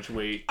on that much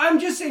weight. I'm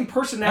just saying I don't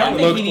personality.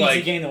 think look he needs to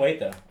like- gain the weight,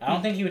 though. I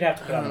don't think he would have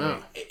to put I on don't the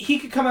know. weight. He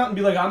could come out and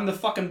be like, I'm the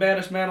fucking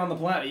baddest man on the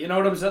planet. You know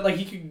what I'm saying? Like,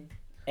 he could...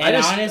 And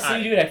I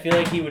honestly, dude, I feel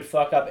like he would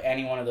fuck up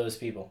any one of those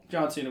people.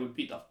 John Cena would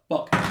beat the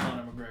fuck out of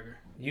Conor McGregor.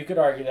 You could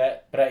argue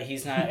that, but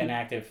he's not an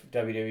active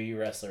WWE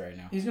wrestler right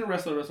now. He's going to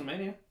wrestle at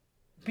WrestleMania.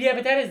 But yeah,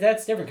 but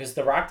that's different because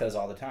The Rock does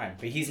all the time.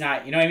 But he's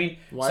not, you know what I mean?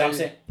 Why So I'm is-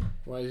 saying,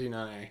 Why is he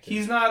not active?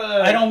 He's not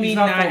I don't mean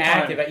not full-time.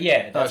 active, but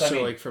yeah, Oh, that's what so I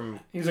mean. like from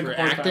He's like for a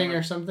part-timer. acting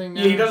or something.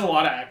 Now? Yeah, he does a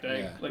lot of acting.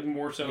 Yeah. Like,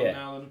 more so Yeah.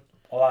 now than...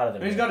 A lot of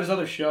them. And he's got his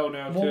other show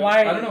now, Well, too.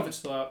 why- I don't know if it's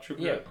still out. True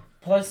Yeah. Grit.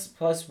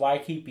 Plus, why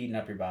keep beating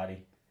up your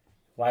body?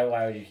 Why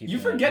would you keep? You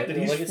doing forget it? that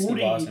Look at he's Steve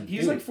 40. Austin. He's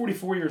Dude. like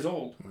 44 years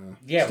old.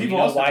 Yeah, Steve but you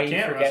know Austin why you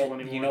can't forget? wrestle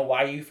anymore. You know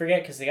why you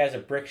forget? Because the guy's a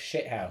brick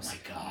shit house.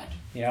 God.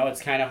 You know,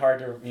 it's kind of hard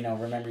to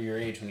remember your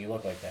age when you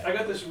look like that. I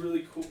got this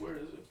really cool. Where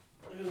is it?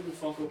 I got a new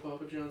Funko Pop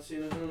of John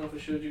Cena. I don't know if I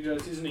showed you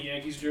guys. He's in a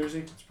Yankees jersey.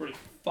 It's pretty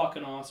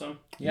fucking awesome.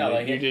 Yeah,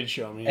 like you it. did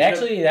show me.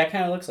 Actually, that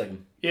kind of looks like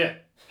him. Yeah.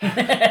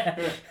 I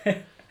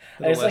just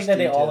like less that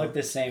they all detail. look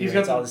the same. He's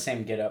It's got all the- the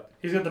same get up.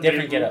 He's got the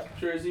Different Babe getup. Ruth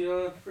jersey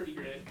on. Pretty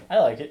great. I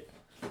like it.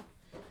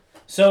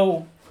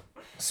 So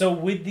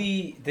with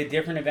the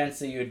different events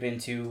that you had been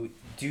to,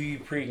 do you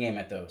pregame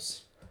at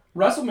those?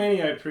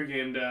 WrestleMania I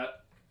pre-gamed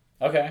at.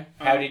 Okay.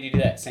 How did you do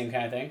that? Same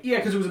kind of thing? Yeah,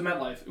 because it was at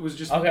MetLife. It was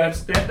just Okay.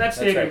 that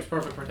stadium right. was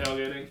perfect for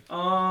tailgating.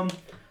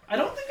 I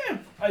don't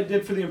think I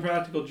did for the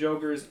Impractical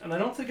Jokers, and I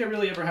don't think I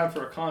really ever have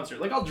for a concert.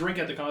 Like, I'll drink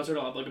at the concert,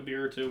 I'll have like a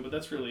beer or two, but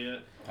that's really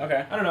it.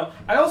 Okay. I don't know.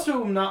 I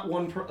also am not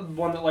one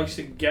that likes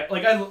to get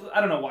like I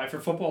don't know why. For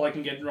football, I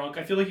can get drunk.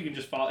 I feel like you can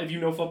just follow. If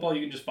you know football,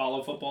 you can just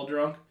follow football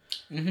drunk.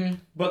 Mm-hmm.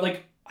 But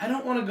like, I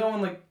don't want to go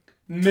and like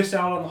miss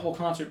out on the whole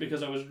concert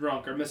because I was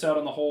drunk, or miss out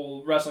on the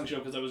whole wrestling show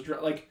because I was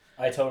drunk. Like,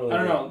 I totally I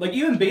don't agree. know. Like,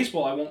 even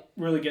baseball, I won't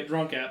really get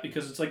drunk at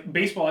because it's like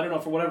baseball. I don't know,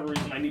 for whatever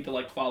reason, I need to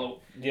like follow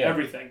Yeah.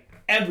 everything.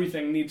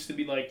 Everything needs to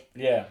be like,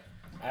 Yeah.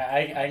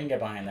 I can get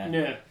behind that.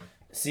 yeah.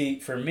 See,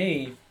 for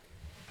me,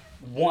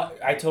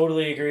 I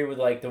totally agree with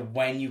like the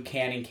when you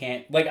can and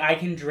can't. Like, I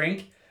can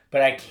drink,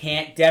 but I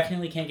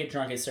definitely can't get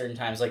drunk at certain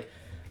times. Like,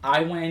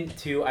 I've been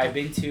to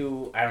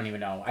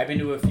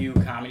a few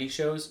comedy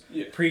shows.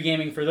 Yeah.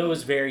 Pre-gaming for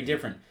those, very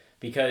different.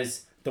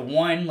 Because the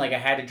one, like, I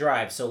had to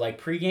drive. So, like,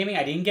 pre-gaming,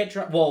 I didn't get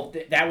drunk. Well,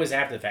 that was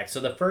after the fact. So,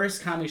 the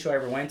first comedy show I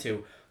ever went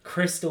to,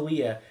 Chris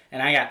D'Elia,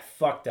 and I got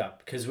fucked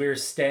up. Because we were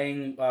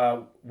staying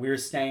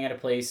at a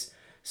place.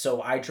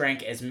 So I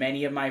drank as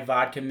many of my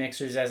vodka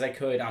mixers as I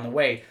could on the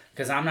way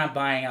because I'm not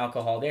buying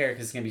alcohol there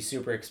because it's going to be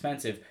super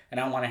expensive and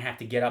I don't want to have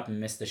to get up and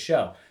miss the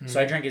show.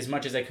 So I drank as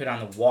much as I could on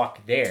the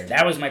walk there.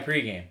 That was my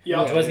pregame.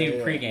 Yeah. It wasn't even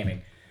Yeah.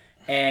 pre-gaming.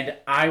 And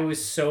I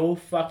was so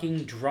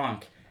fucking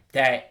drunk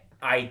that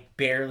I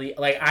barely...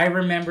 Like, I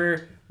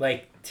remember,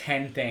 like,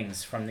 10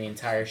 things from the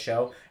entire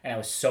show and I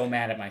was so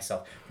mad at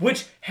myself.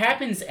 Which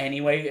happens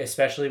anyway,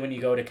 especially when you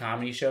go to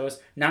comedy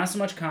shows. Not so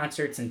much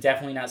concerts and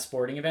definitely not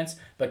sporting events,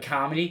 but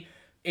comedy...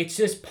 It's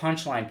just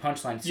punchline.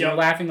 So you're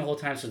laughing the whole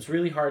time, so it's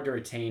really hard to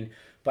retain.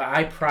 But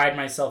I pride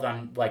myself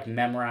on like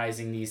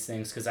memorizing these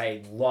things because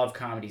I love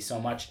comedy so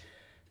much.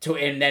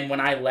 And then when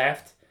I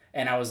left,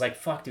 and I was like,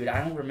 "Fuck, dude,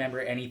 I don't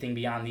remember anything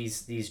beyond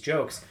these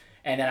jokes."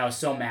 And then I was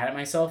so mad at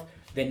myself.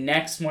 The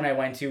next one I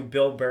went to,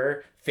 Bill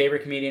Burr,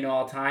 favorite comedian of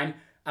all time.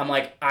 I'm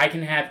like, I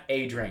can have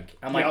a drink.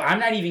 I'm like, I'm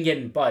not even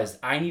getting buzzed.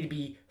 I need to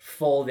be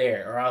full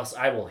there, or else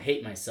I will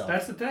hate myself.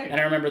 That's the thing.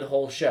 And I remember the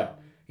whole show.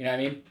 You know what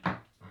I mean?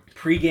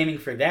 Pre-gaming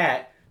for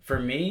that. For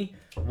me,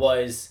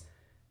 was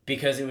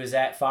because it was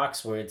at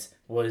Foxwoods,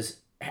 was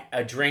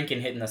a drink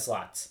and hitting the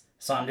slots.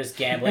 So I'm just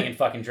gambling and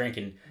fucking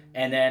drinking.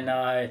 And then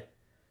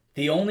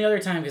the only other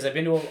time, because I've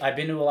been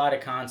to a lot of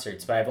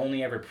concerts, but I've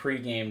only ever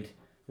pre-gamed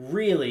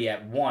really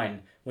at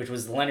one, which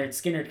was the Leonard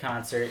Skinner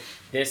concert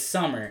this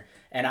summer.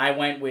 And I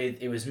went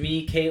with, it was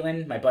me,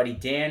 Caitlin, my buddy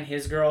Dan,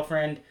 his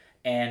girlfriend,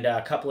 and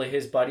a couple of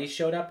his buddies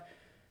showed up.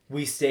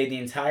 We stayed the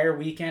entire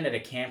weekend at a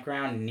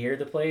campground near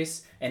the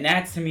place, and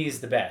that to me is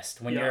the best.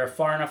 When you're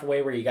far enough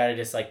away where you gotta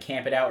just like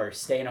camp it out or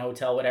stay in a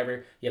hotel,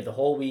 whatever, you have the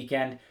whole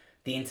weekend.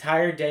 The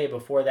entire day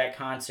before that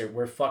concert,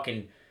 we're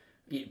fucking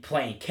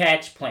playing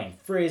catch, playing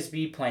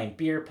frisbee, playing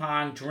beer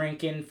pong,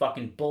 drinking,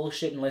 fucking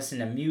bullshit, and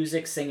listening to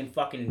music, singing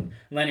fucking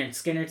Leonard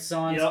Skinner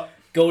songs. Yep.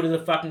 Go to the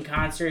fucking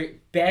concert.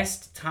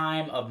 Best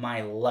time of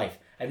my life.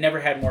 I've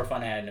never had more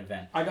fun at an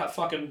event. I got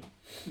fucking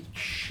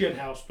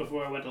shithoused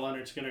before I went to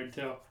Leonard Skinner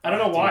too. I don't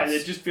know why.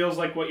 It just feels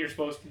like what you're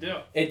supposed to do.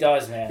 It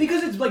does, man.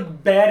 Because it's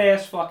like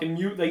badass fucking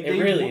you. Like It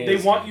really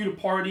is, they want man. you to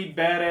party,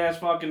 badass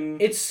fucking.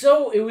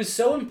 It was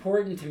so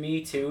important to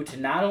me too to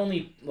not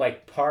only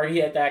like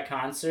party at that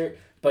concert,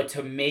 but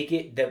to make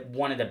it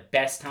one of the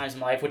best times of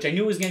my life, which I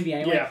knew it was gonna be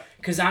anyway. Yeah.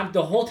 Because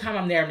the whole time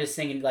I'm there, I'm just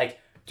thinking like,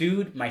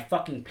 dude, my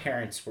fucking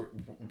parents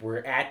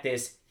were at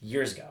this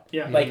years ago.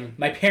 Yeah. Like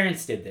my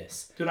parents did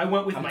this. Dude, I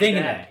went with I'm my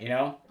thinking dad. that, you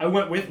know. I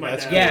went with my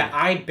That's dad. good. Yeah,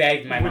 I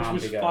begged my which mom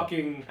was to go.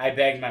 fucking. I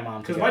begged my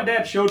mom to go. Because my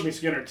dad showed me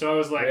Skinner, so I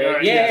was like, Really? all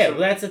right, Yeah, so well,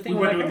 that's the thing we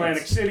with went my to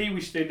Atlantic parents. City.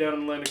 We stayed down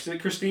in Atlantic City.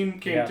 Christine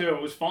came Yeah. too.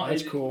 It was fun.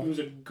 That's cool. It was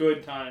a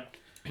good time.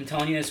 I'm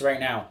telling you this right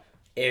now.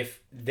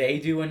 If they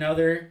do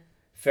another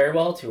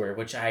farewell tour,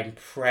 which I'm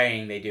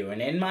praying they do,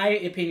 and in my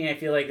opinion, I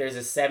feel like there's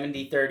a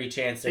 70-30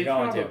 chance they're They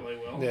going to. probably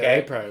will. Yeah, Okay.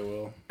 they probably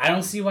will. I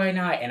don't see why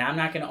not, and I'm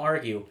not going to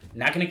argue.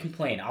 Not going to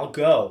complain. I'll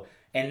go.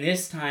 And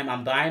this time,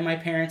 I'm buying my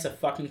parents a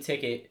fucking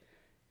ticket,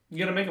 You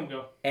gotta make them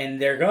go.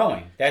 and they're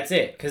going. That's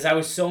it. Because I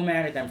was so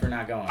mad at them for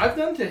not going. I've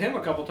done to him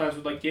a couple times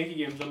with like Yankee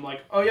games. I'm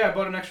like, oh yeah, I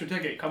bought an extra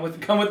ticket. Come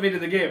with me to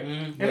the game,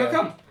 and yeah. they'll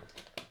come.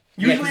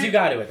 Yeah, Usually, because you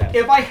got it with that.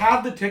 if I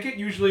have the ticket,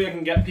 usually I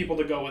can get people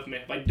to go with me.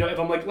 Like, if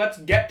I'm like, let's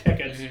get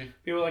tickets,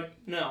 people are like,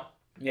 no.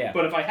 Yeah,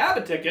 But if I have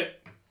a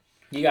ticket,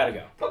 you got to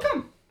go. they'll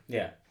come.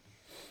 Yeah.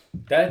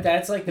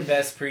 That's like the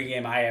best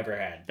pregame I ever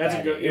had. That's a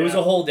That good- It was yeah.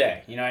 a whole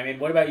day. You know what I mean?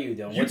 What about you,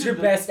 Dylan? You What's did your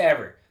the- best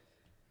ever?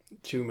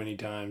 Too many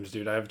times,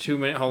 dude. I have too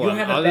many. Hold You on.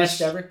 don't have I'll a best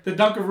just- ever? The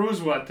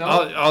Dunkaroos one.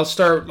 I'll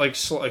start like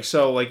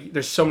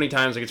there's so many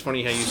times like it's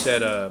funny how you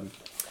said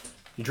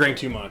you drink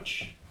too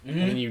much and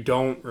then you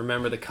don't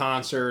remember the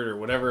concert or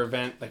whatever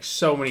event like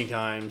so many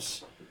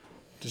times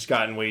just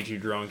gotten way too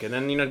drunk and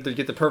then to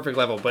get the perfect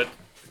level. But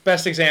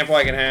best example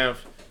I can have,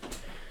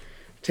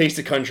 Taste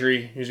of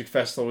Country music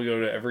festival we go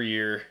to every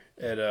year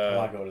at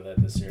I'll go to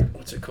that this year.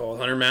 what's it called,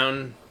 Hunter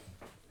Mountain.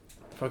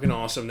 Fucking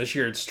awesome. This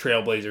year it's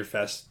Trailblazer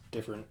Fest,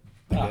 different.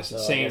 I guess so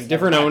it's I same, guess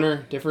different never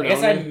owner, different I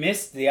guess owner. I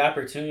missed the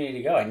opportunity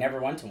to go. I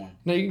never went to one.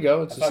 No, you can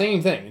go. It's the thought-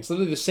 same thing. It's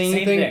literally the same,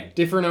 Same thing, thing.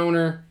 different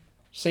owner,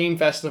 same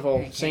festival,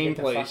 I can't same get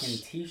the fucking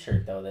place.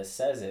 T-shirt though that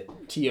says it.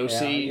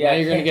 TOC. Yeah, Now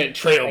you're gonna get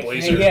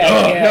Trailblazer. Yeah,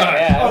 oh, yeah, God.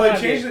 yeah. Oh, I they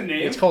wanna changed be- the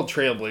name? It's called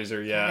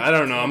Trailblazer. Yeah, I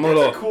don't know. I'm a That's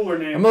little, a cooler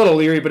name. I'm a little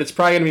leery, but it's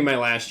probably gonna be my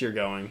last year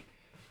going.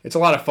 It's a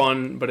lot of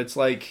fun, but it's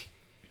like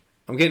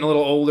I'm getting a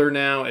little older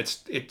now.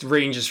 It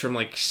ranges from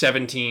like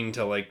 17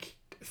 to like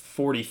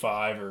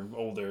 45 or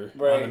older on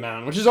the Right.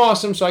 mountain, which is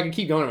awesome. So I could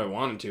keep going if I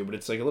wanted to, but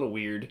it's like a little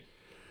weird.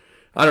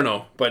 I don't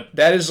know, but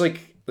that is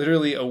like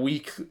literally a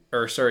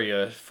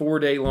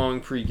 4-day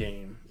long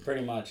pregame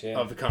Pretty much, yeah.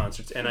 of the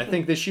concerts. And I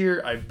think this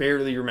year I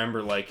barely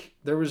remember, like,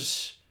 there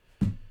was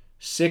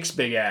 6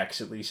 big acts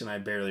at least, and I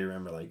barely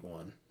remember like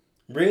one.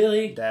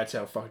 Really? That's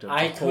how fucked up the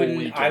I whole couldn't.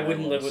 weekend I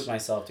wouldn't live was. with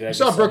myself, dude. I I'd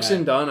saw be so Brooks mad.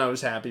 and Dunn. I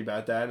was happy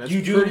about that. And that's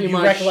You do. pretty You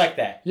much, recollect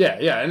that?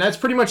 Yeah, and that's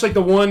pretty much like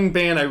the one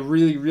band I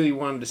really, really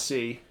wanted to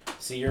see,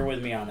 So you're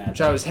with me on that.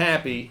 which I was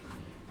happy.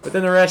 But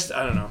then the rest,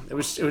 I don't know. It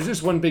was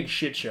just one big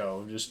shit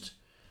show. Just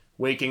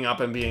waking up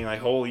and being like,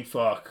 "Holy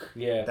fuck,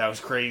 Yeah. that was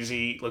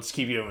crazy. Let's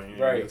keep going.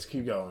 Right. Let's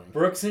keep going."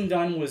 Brooks and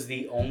Dunn was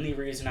the only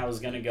reason I was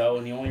gonna go,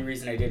 and the only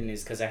reason I didn't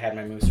is because I had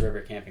my Moose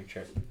River camping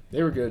trip.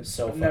 They were good.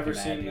 So I've fucking never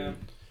mad, seen dude. them.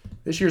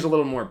 This year's a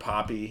little more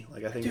poppy.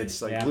 Like I think Dude,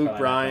 it's like yeah, Luke probably not.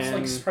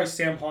 Bryan. It's like probably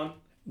Sam Hunt.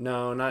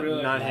 No, not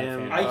Really? not Not a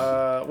him.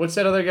 fan. What's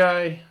that other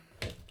guy?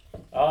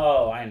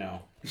 Oh, I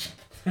know.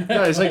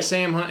 No, it's like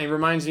Sam Hunt. It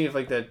reminds me of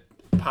like that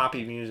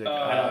poppy music.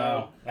 I don't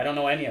know. I don't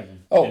know any of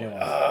them. Oh, The new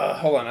ones.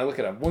 hold on. I look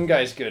it up. One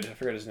guy's good. I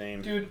forgot his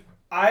name. Dude,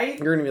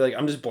 You're gonna be like,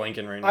 I'm just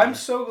blanking right now. I'm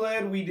so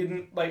glad we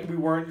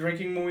weren't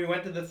drinking when we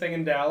went to the thing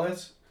in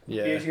Dallas.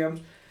 yeah. The ATMs.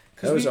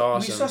 That was we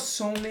awesome. saw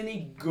so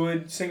many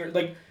good singers.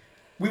 Like,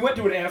 we went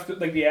to the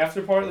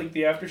after party, like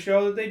the after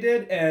show that they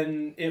did,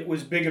 and it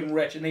was Big and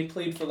Rich, and they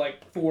played for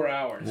like 4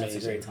 hours. That's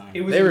a great time.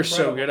 It was They were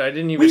incredible. so good. I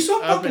didn't even. We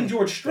saw I've fucking been-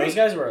 George Those Strait.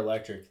 guys were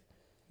electric.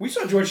 We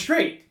saw George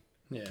Strait,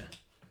 Yeah.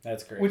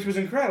 That's great. which was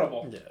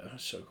incredible. Yeah. it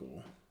was So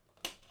cool.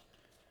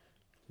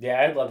 Yeah,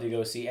 I'd love to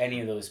go see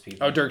any of those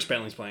people. Oh, Dirk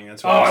Bentley's playing.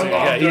 That's Oh, what I was I saying.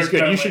 love Yeah, he's Dirk good.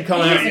 Bentley. You should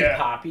come He Yeah, out. isn't yeah.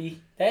 poppy.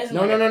 That isn't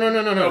No, like no, a- no, no,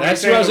 no, no, no. No,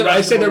 That's we what I was. said the I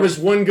rest said of there them. was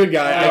one good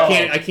guy.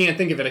 Oh. I can't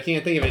think of it.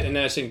 And then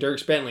I was saying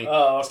Dirk Bentley.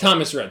 Oh, It's okay.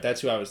 Thomas Rhett.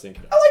 That's who I was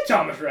thinking of. I like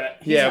Thomas Rhett.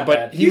 Yeah, not but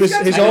bad. he was He's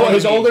got- his I know old, what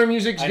his you mean. older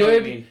music's I know what you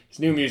good. mean. His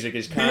new music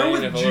is Beer kind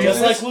with of a Jesus. little.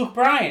 Just like Luke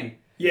Bryan.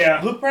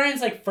 Yeah. Luke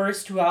Bryan's like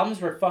first 2 albums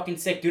were fucking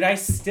sick, dude. I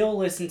still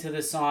listen to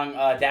the song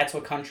 "That's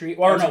What Country"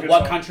 or That's a no, good "What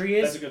song. Country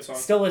Is." That's a good song.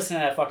 Still listen to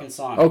that fucking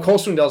song. Oh, Cole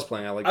Swindell's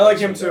playing. I like. I like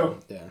Cole him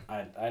Swindell. too. Yeah.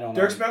 I don't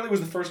know. Dirk Bentley was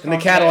the first And the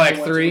concert I Cadillac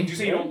ever went to. 3. Did you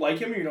say you don't like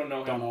him or you don't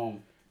know him? Don't know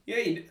him.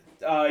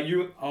 Yeah,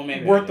 you Oh,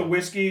 maybe. worth I the do.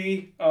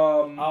 whiskey.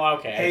 Oh,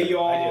 okay. Hey, I do,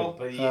 y'all.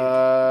 but he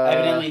Uh,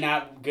 evidently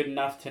not good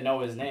enough to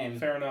know his name.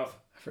 Fair enough.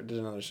 there's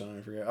another song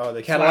I forget. Oh,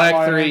 the Cadillac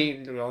Flatwire.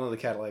 3. We all know the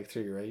Cadillac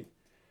 3, right?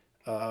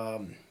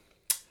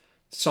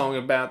 Song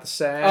About the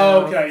South.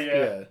 Oh, okay,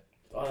 yeah.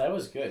 Oh, that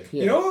was good.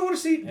 Yeah. You know what I want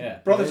to see? Yeah.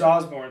 Brothers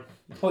Osborne.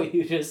 What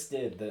you just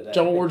did. That.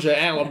 Georgia,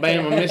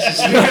 Alabama,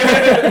 Mississippi.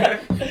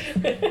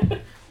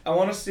 I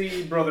want to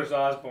see Brothers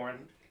Osborne.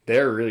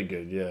 They're really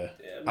good, yeah.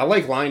 I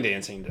like line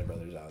dancing to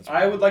Brothers Osborne.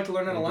 I would like to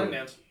learn how to line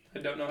dance. I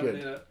don't know how to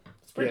do that.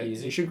 It's pretty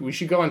easy. We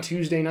should go on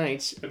Tuesday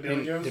nights To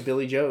Billy Joe's? to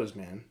Billy Joe's,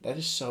 man. That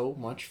is so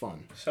much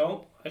fun.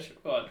 So, I should.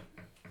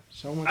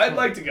 So much I'd fun.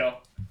 like to go.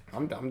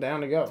 I'm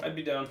down to go. I'd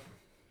be down.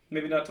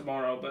 Maybe not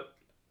tomorrow, but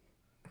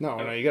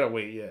No, you gotta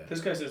wait, yeah.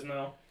 this guy says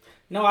no.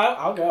 No,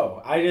 I'll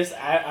go.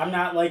 I'm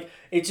not like,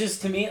 it's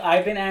just to me,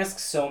 I've been asked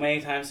so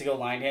many times to go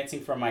line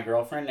dancing from my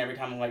girlfriend, and every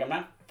time I'm like, I'm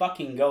not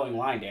fucking going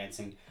line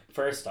dancing,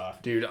 first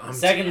off. Dude, I'm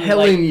Secondly,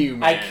 telling like, you,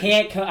 man.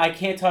 I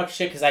can't talk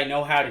shit because I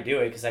know how to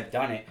do it because I've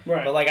done it.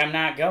 Right. But like, I'm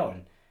not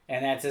going.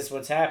 And that's just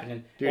what's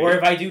happening. Dude, or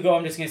if I do go,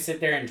 I'm just going to sit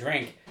there and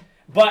drink.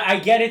 But I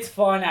get it's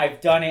fun. I've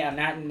done it. I'm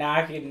not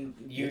knocking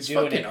you It's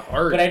doing fucking it.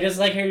 hard. But I just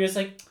like how you're just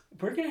like,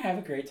 we're going to have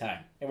a great time.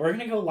 And we're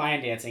going to go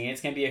line dancing. And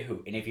it's going to be a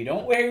hoot. And if you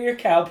don't wear your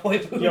cowboy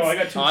boots... Yo, I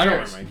got two I don't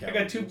pairs. wear my I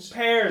got two cowboy boots.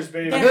 pairs,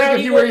 baby. I feel like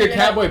if you wear your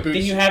cowboy boots...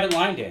 Then you haven't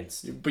line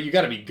danced. But you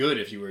gotta be good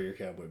if you wear your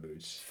cowboy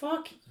boots.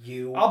 Fuck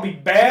you. I'll be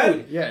bad.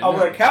 Dude, Yeah, I'll no.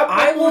 wear cowboy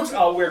I will- boots.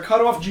 I'll wear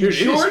cut-off jean Dude,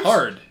 shorts. it is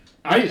hard.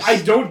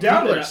 I don't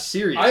doubt People it. are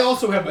serious. I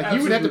also have Like,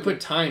 you would have to absolutely-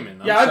 put time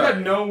in. Yeah, I'm I've got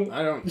sorry. no-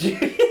 I don't...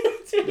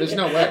 Dude, There's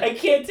no way. I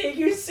can't take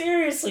you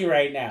seriously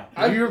right now.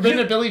 Have you ever been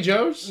to Billy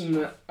Joe's?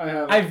 No, I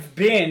haven't. I've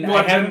been. Well, I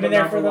I've haven't been, been but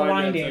there not for for the line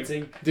line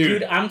dancing. dancing. Dude,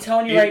 Dude, I'm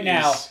telling you it right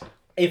now, is-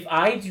 if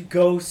I do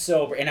go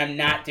sober, and I'm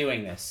not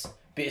doing this,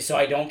 so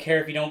I don't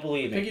care if you don't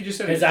believe I think me, you just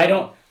said because it's I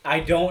wrong.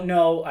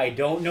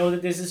 don't know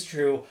that this is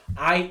true.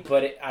 I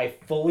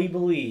fully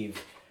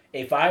believe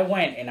if I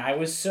went and I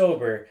was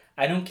sober,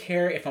 I don't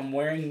care if I'm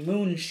wearing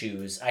moon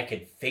shoes, I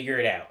could figure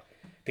it out.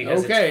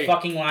 Because Okay. it's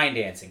fucking line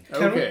dancing.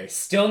 Okay.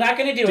 Still not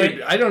gonna do Dude,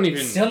 it. I don't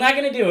even... Still not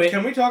gonna do it.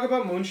 Can we talk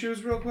about moon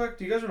shoes real quick?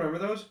 Do you guys remember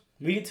those?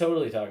 We could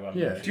totally talk about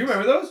Yeah. moon Do you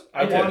remember those?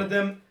 I do. wanted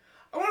them.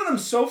 I wanted them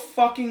so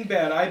fucking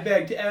bad. I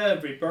begged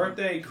every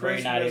birthday, Were you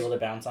Christmas. not able to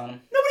bounce on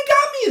them? Nobody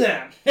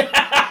got me them.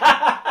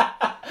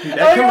 Dude,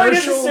 I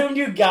just commercial- assumed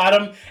you got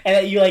him and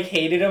that you like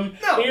hated him.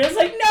 No. And you're just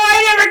like, no,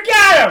 I never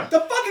got him. The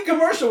fucking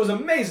commercial was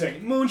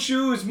amazing. Moon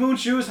shoes,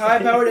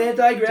 high-powered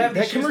anti-gravity.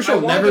 That shoes. commercial I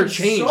wanted never them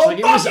changed. so Like,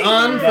 it was fucking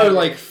on bad. for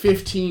like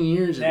 15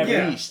 years at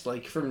Never. least.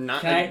 Like, from Can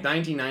I-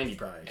 1990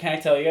 probably. Can I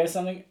tell you guys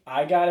something?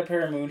 I got a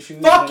pair of moon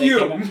shoes. Fuck when they you!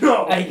 came out.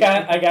 No. I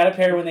got a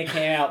pair when they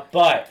came out,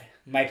 but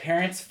my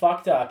parents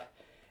fucked up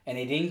and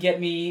they didn't get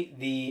me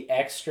the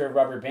extra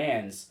rubber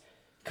bands.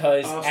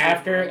 Cause Oh, so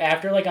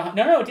after like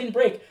it didn't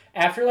break.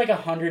 After like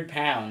 100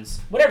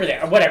 pounds, whatever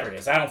it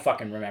is, I don't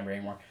fucking remember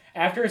anymore.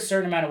 After a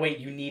certain amount of weight,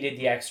 you needed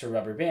the extra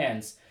rubber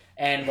bands,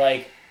 and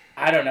like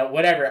I don't know,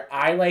 whatever.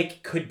 I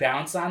like could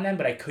bounce on them,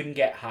 but I couldn't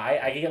get high.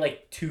 I could get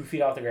like 2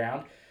 feet off the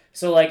ground.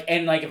 So like,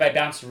 and like if I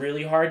bounced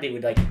really hard, they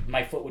would like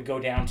my foot would go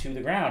down to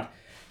the ground.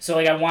 So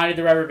like I wanted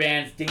the rubber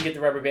bands, didn't get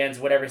the rubber bands,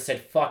 whatever. Said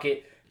fuck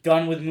it,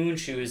 done with moon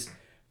shoes.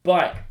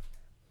 But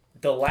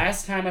the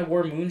last time I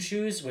wore moon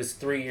shoes was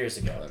 3 years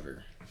ago.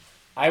 Clever.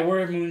 I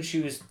wore moon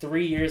shoes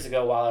 3 years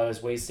ago while I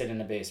was wasted in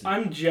the basement.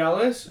 I'm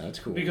jealous That's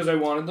cool. because I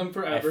wanted them I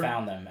forever.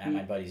 found them at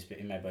my buddy's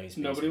basement.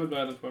 Nobody would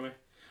buy them for me.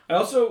 I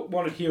also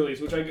wanted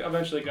Heelys, which I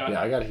eventually got.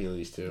 Yeah, I got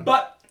Heelys too.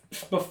 But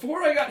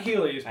before I got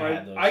Heelys, I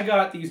had those. I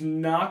got these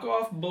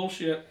knockoff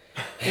bullshit.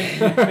 They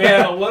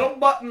had a little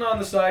button on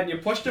the side, and you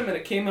pushed them, and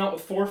it came out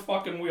with 4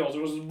 fucking wheels.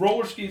 It was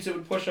roller skates that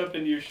would push up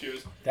into your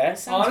shoes. That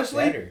sounds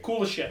Honestly, better.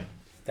 cool as shit.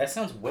 That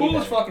sounds way Cool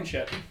better. as fucking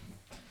shit.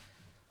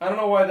 I don't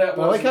know why that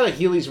But I was. like how the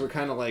Heelys were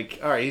kind of like,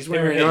 all right, he's They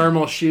were wearing hidden.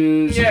 normal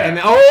shoes. Yeah. And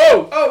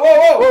Oh, whoa,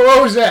 whoa!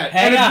 what was that?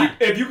 Hang on.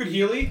 And if you could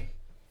Heely,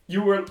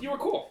 you were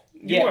cool.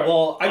 You Yeah, were.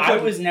 well, I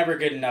couldn't. was never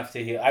good enough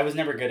to heal. I was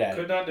never good at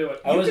Could it. not do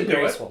it. I You wasn't could do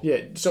it. graceful. Yeah,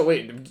 so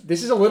wait,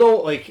 this is a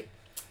little, like,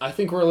 I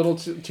think we're a little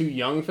too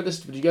young for this,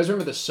 but do you guys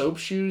remember the soap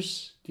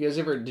shoes? Did you guys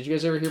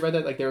ever hear about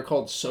that? Like, they were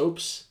called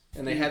soaps,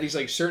 and they had these,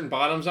 like, certain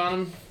bottoms on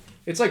them.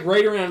 It's, like,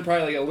 right around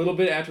probably, like, a little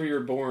bit after you were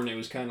born, it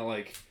was kind of,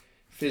 like,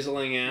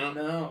 fizzling out.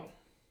 No.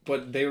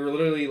 But they were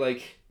literally,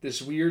 like,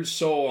 this weird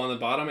sole on the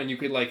bottom, and you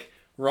could, like,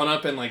 run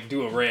up and, like,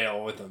 do a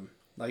rail with them.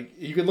 Like,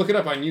 you could look it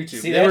up on YouTube.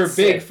 See, they were that's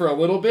big sick. for a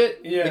little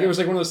bit. Yeah. Like, it was,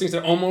 like, one of those things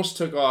that almost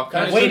took off.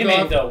 Kinda Wait a took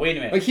minute, off. though. Wait a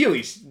minute. Like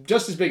Heelys,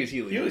 just as big as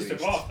Heelys. Heelys at took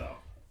least. off, though.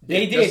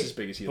 They Just did, as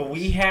big as Heelys. but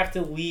we have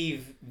to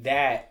leave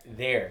that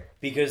there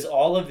because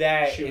all of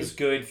that Shoes. is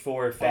good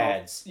for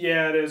fads.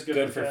 Yeah, it is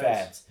Good for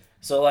fads.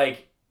 So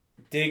like,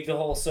 dig the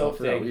whole soap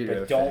forgot thing, we but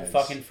did don't fads.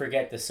 fucking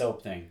forget the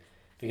soap thing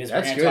because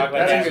That's we're good. gonna talk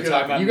about That's that. good.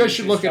 Talk about You guys moon should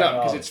shoes, look it talk up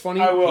because about- it's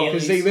funny. I will.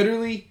 Because they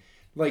literally,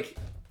 like,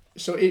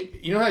 so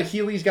it. You know how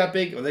Heelys got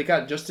big? Or they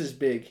got just as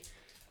big,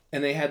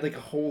 and they had like a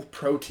whole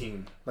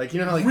protein. Like, you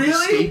know how like Really?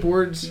 these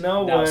skateboards.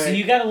 No No, way. so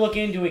you got to look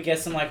into it, get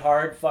some like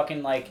hard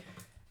fucking like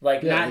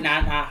Yeah,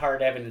 not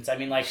hard evidence. I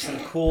mean like some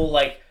cool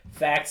like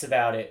facts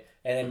about it,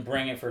 and then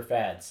bring it for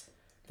fads.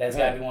 That's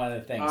got to be one of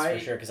the things I- for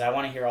sure because I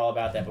want to hear all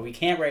about that, but we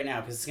can't right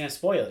now because it's gonna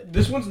spoil it.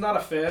 This one's not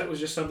a fad. It was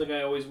just something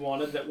I always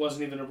wanted that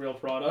wasn't even a real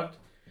product.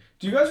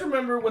 Do you guys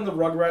remember when the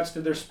Rugrats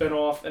did their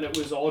spin-off and it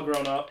was all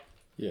grown up?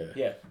 Yeah.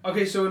 Yeah.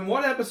 Okay, so in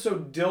one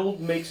episode, Dill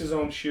makes his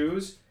own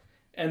shoes,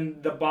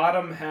 and the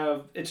bottom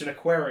it's an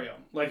aquarium.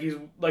 Like he's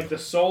like the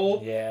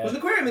soul Yeah. was an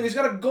aquarium, and he's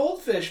got a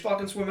goldfish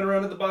fucking swimming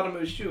around at the bottom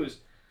of his shoes,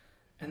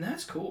 and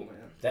that's cool, man.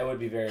 That would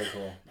be very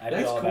cool. I'd be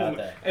That's all cool. about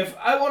Man. that. If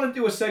I want to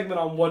do a segment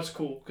on what's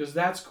cool, because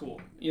that's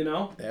cool, you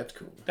know. That's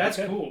cool. That's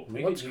Okay. cool.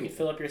 We What's could, cool? You could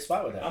fill up your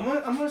spot with that. I'm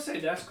gonna say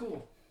that's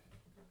cool.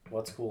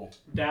 What's cool?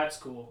 That's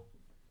cool.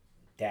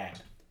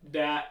 Dat.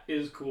 That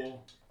is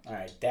cool. All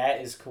right,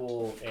 that is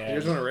cool. You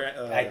And guys want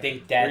to? I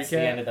think that's the recap?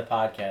 end of the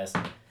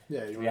podcast.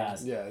 Yeah. to be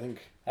honest. Yeah, I think.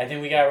 I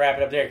think we gotta wrap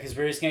it up there because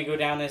we're just gonna go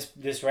down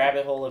this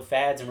rabbit hole of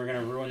fads and we're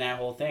gonna ruin that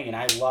whole thing. And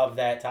I love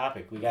that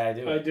topic. We gotta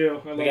do I it.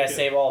 do. I We like gotta it.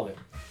 save all of it.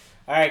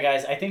 All right,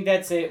 guys. I think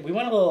that's it. We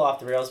went a little off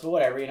the rails, but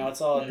whatever. You know,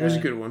 it's all in It was a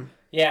the. good one.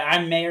 Yeah,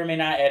 I may or may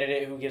not edit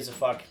it. Who gives a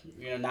fuck?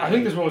 You know, not. I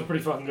think this one was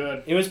pretty fucking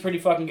good. It was pretty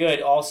fucking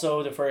good.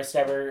 Also, the first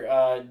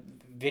ever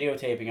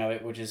videotaping of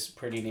it, which is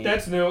pretty neat.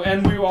 That's new,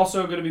 and we're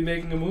also going to be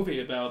making a movie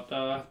about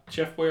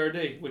Chef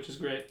Boyardee, which is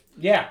great.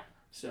 Yeah.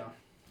 So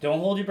Don't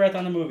hold your breath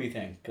on the movie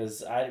thing,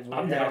 because we're I'm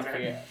gonna have to down,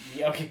 figure.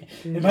 Yeah, okay.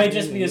 It might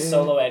just be a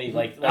solo Eddie,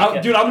 like dude,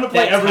 I'm gonna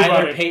play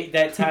everybody.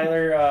 That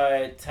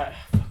Tyler,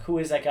 who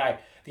is that guy?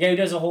 The guy who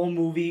does a whole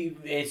movie.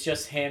 It's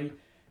just him.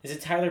 Is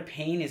it Tyler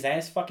Payne? Is that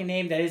his fucking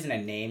name? That isn't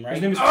a name, right?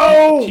 His name is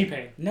Oh!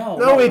 T-Pain.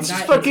 No, it's not,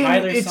 fucking-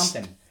 Tyler it's-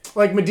 something.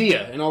 Like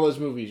Medea in all those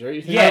movies,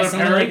 right? Yeah, Tyler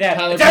something Perry? like that.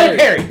 Tyler Tyler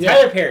Perry. Perry. Yeah.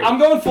 Tyler Perry. I'm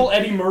going full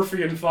Eddie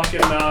Murphy and fucking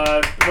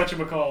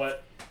whatchamacallit.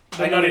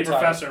 The I know Nutty you're talking-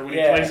 Professor when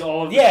yeah. he plays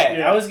all of the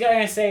Yeah, I was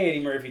gonna say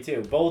Eddie Murphy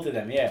too. Both of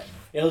them. Yeah,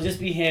 it'll just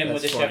be him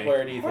That's with the funny. Chef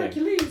Boyardee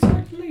thing.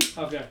 Hercules.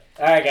 Okay.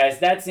 All right, guys,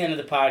 that's the end of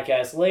the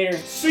podcast. Later.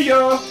 See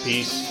ya.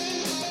 Peace.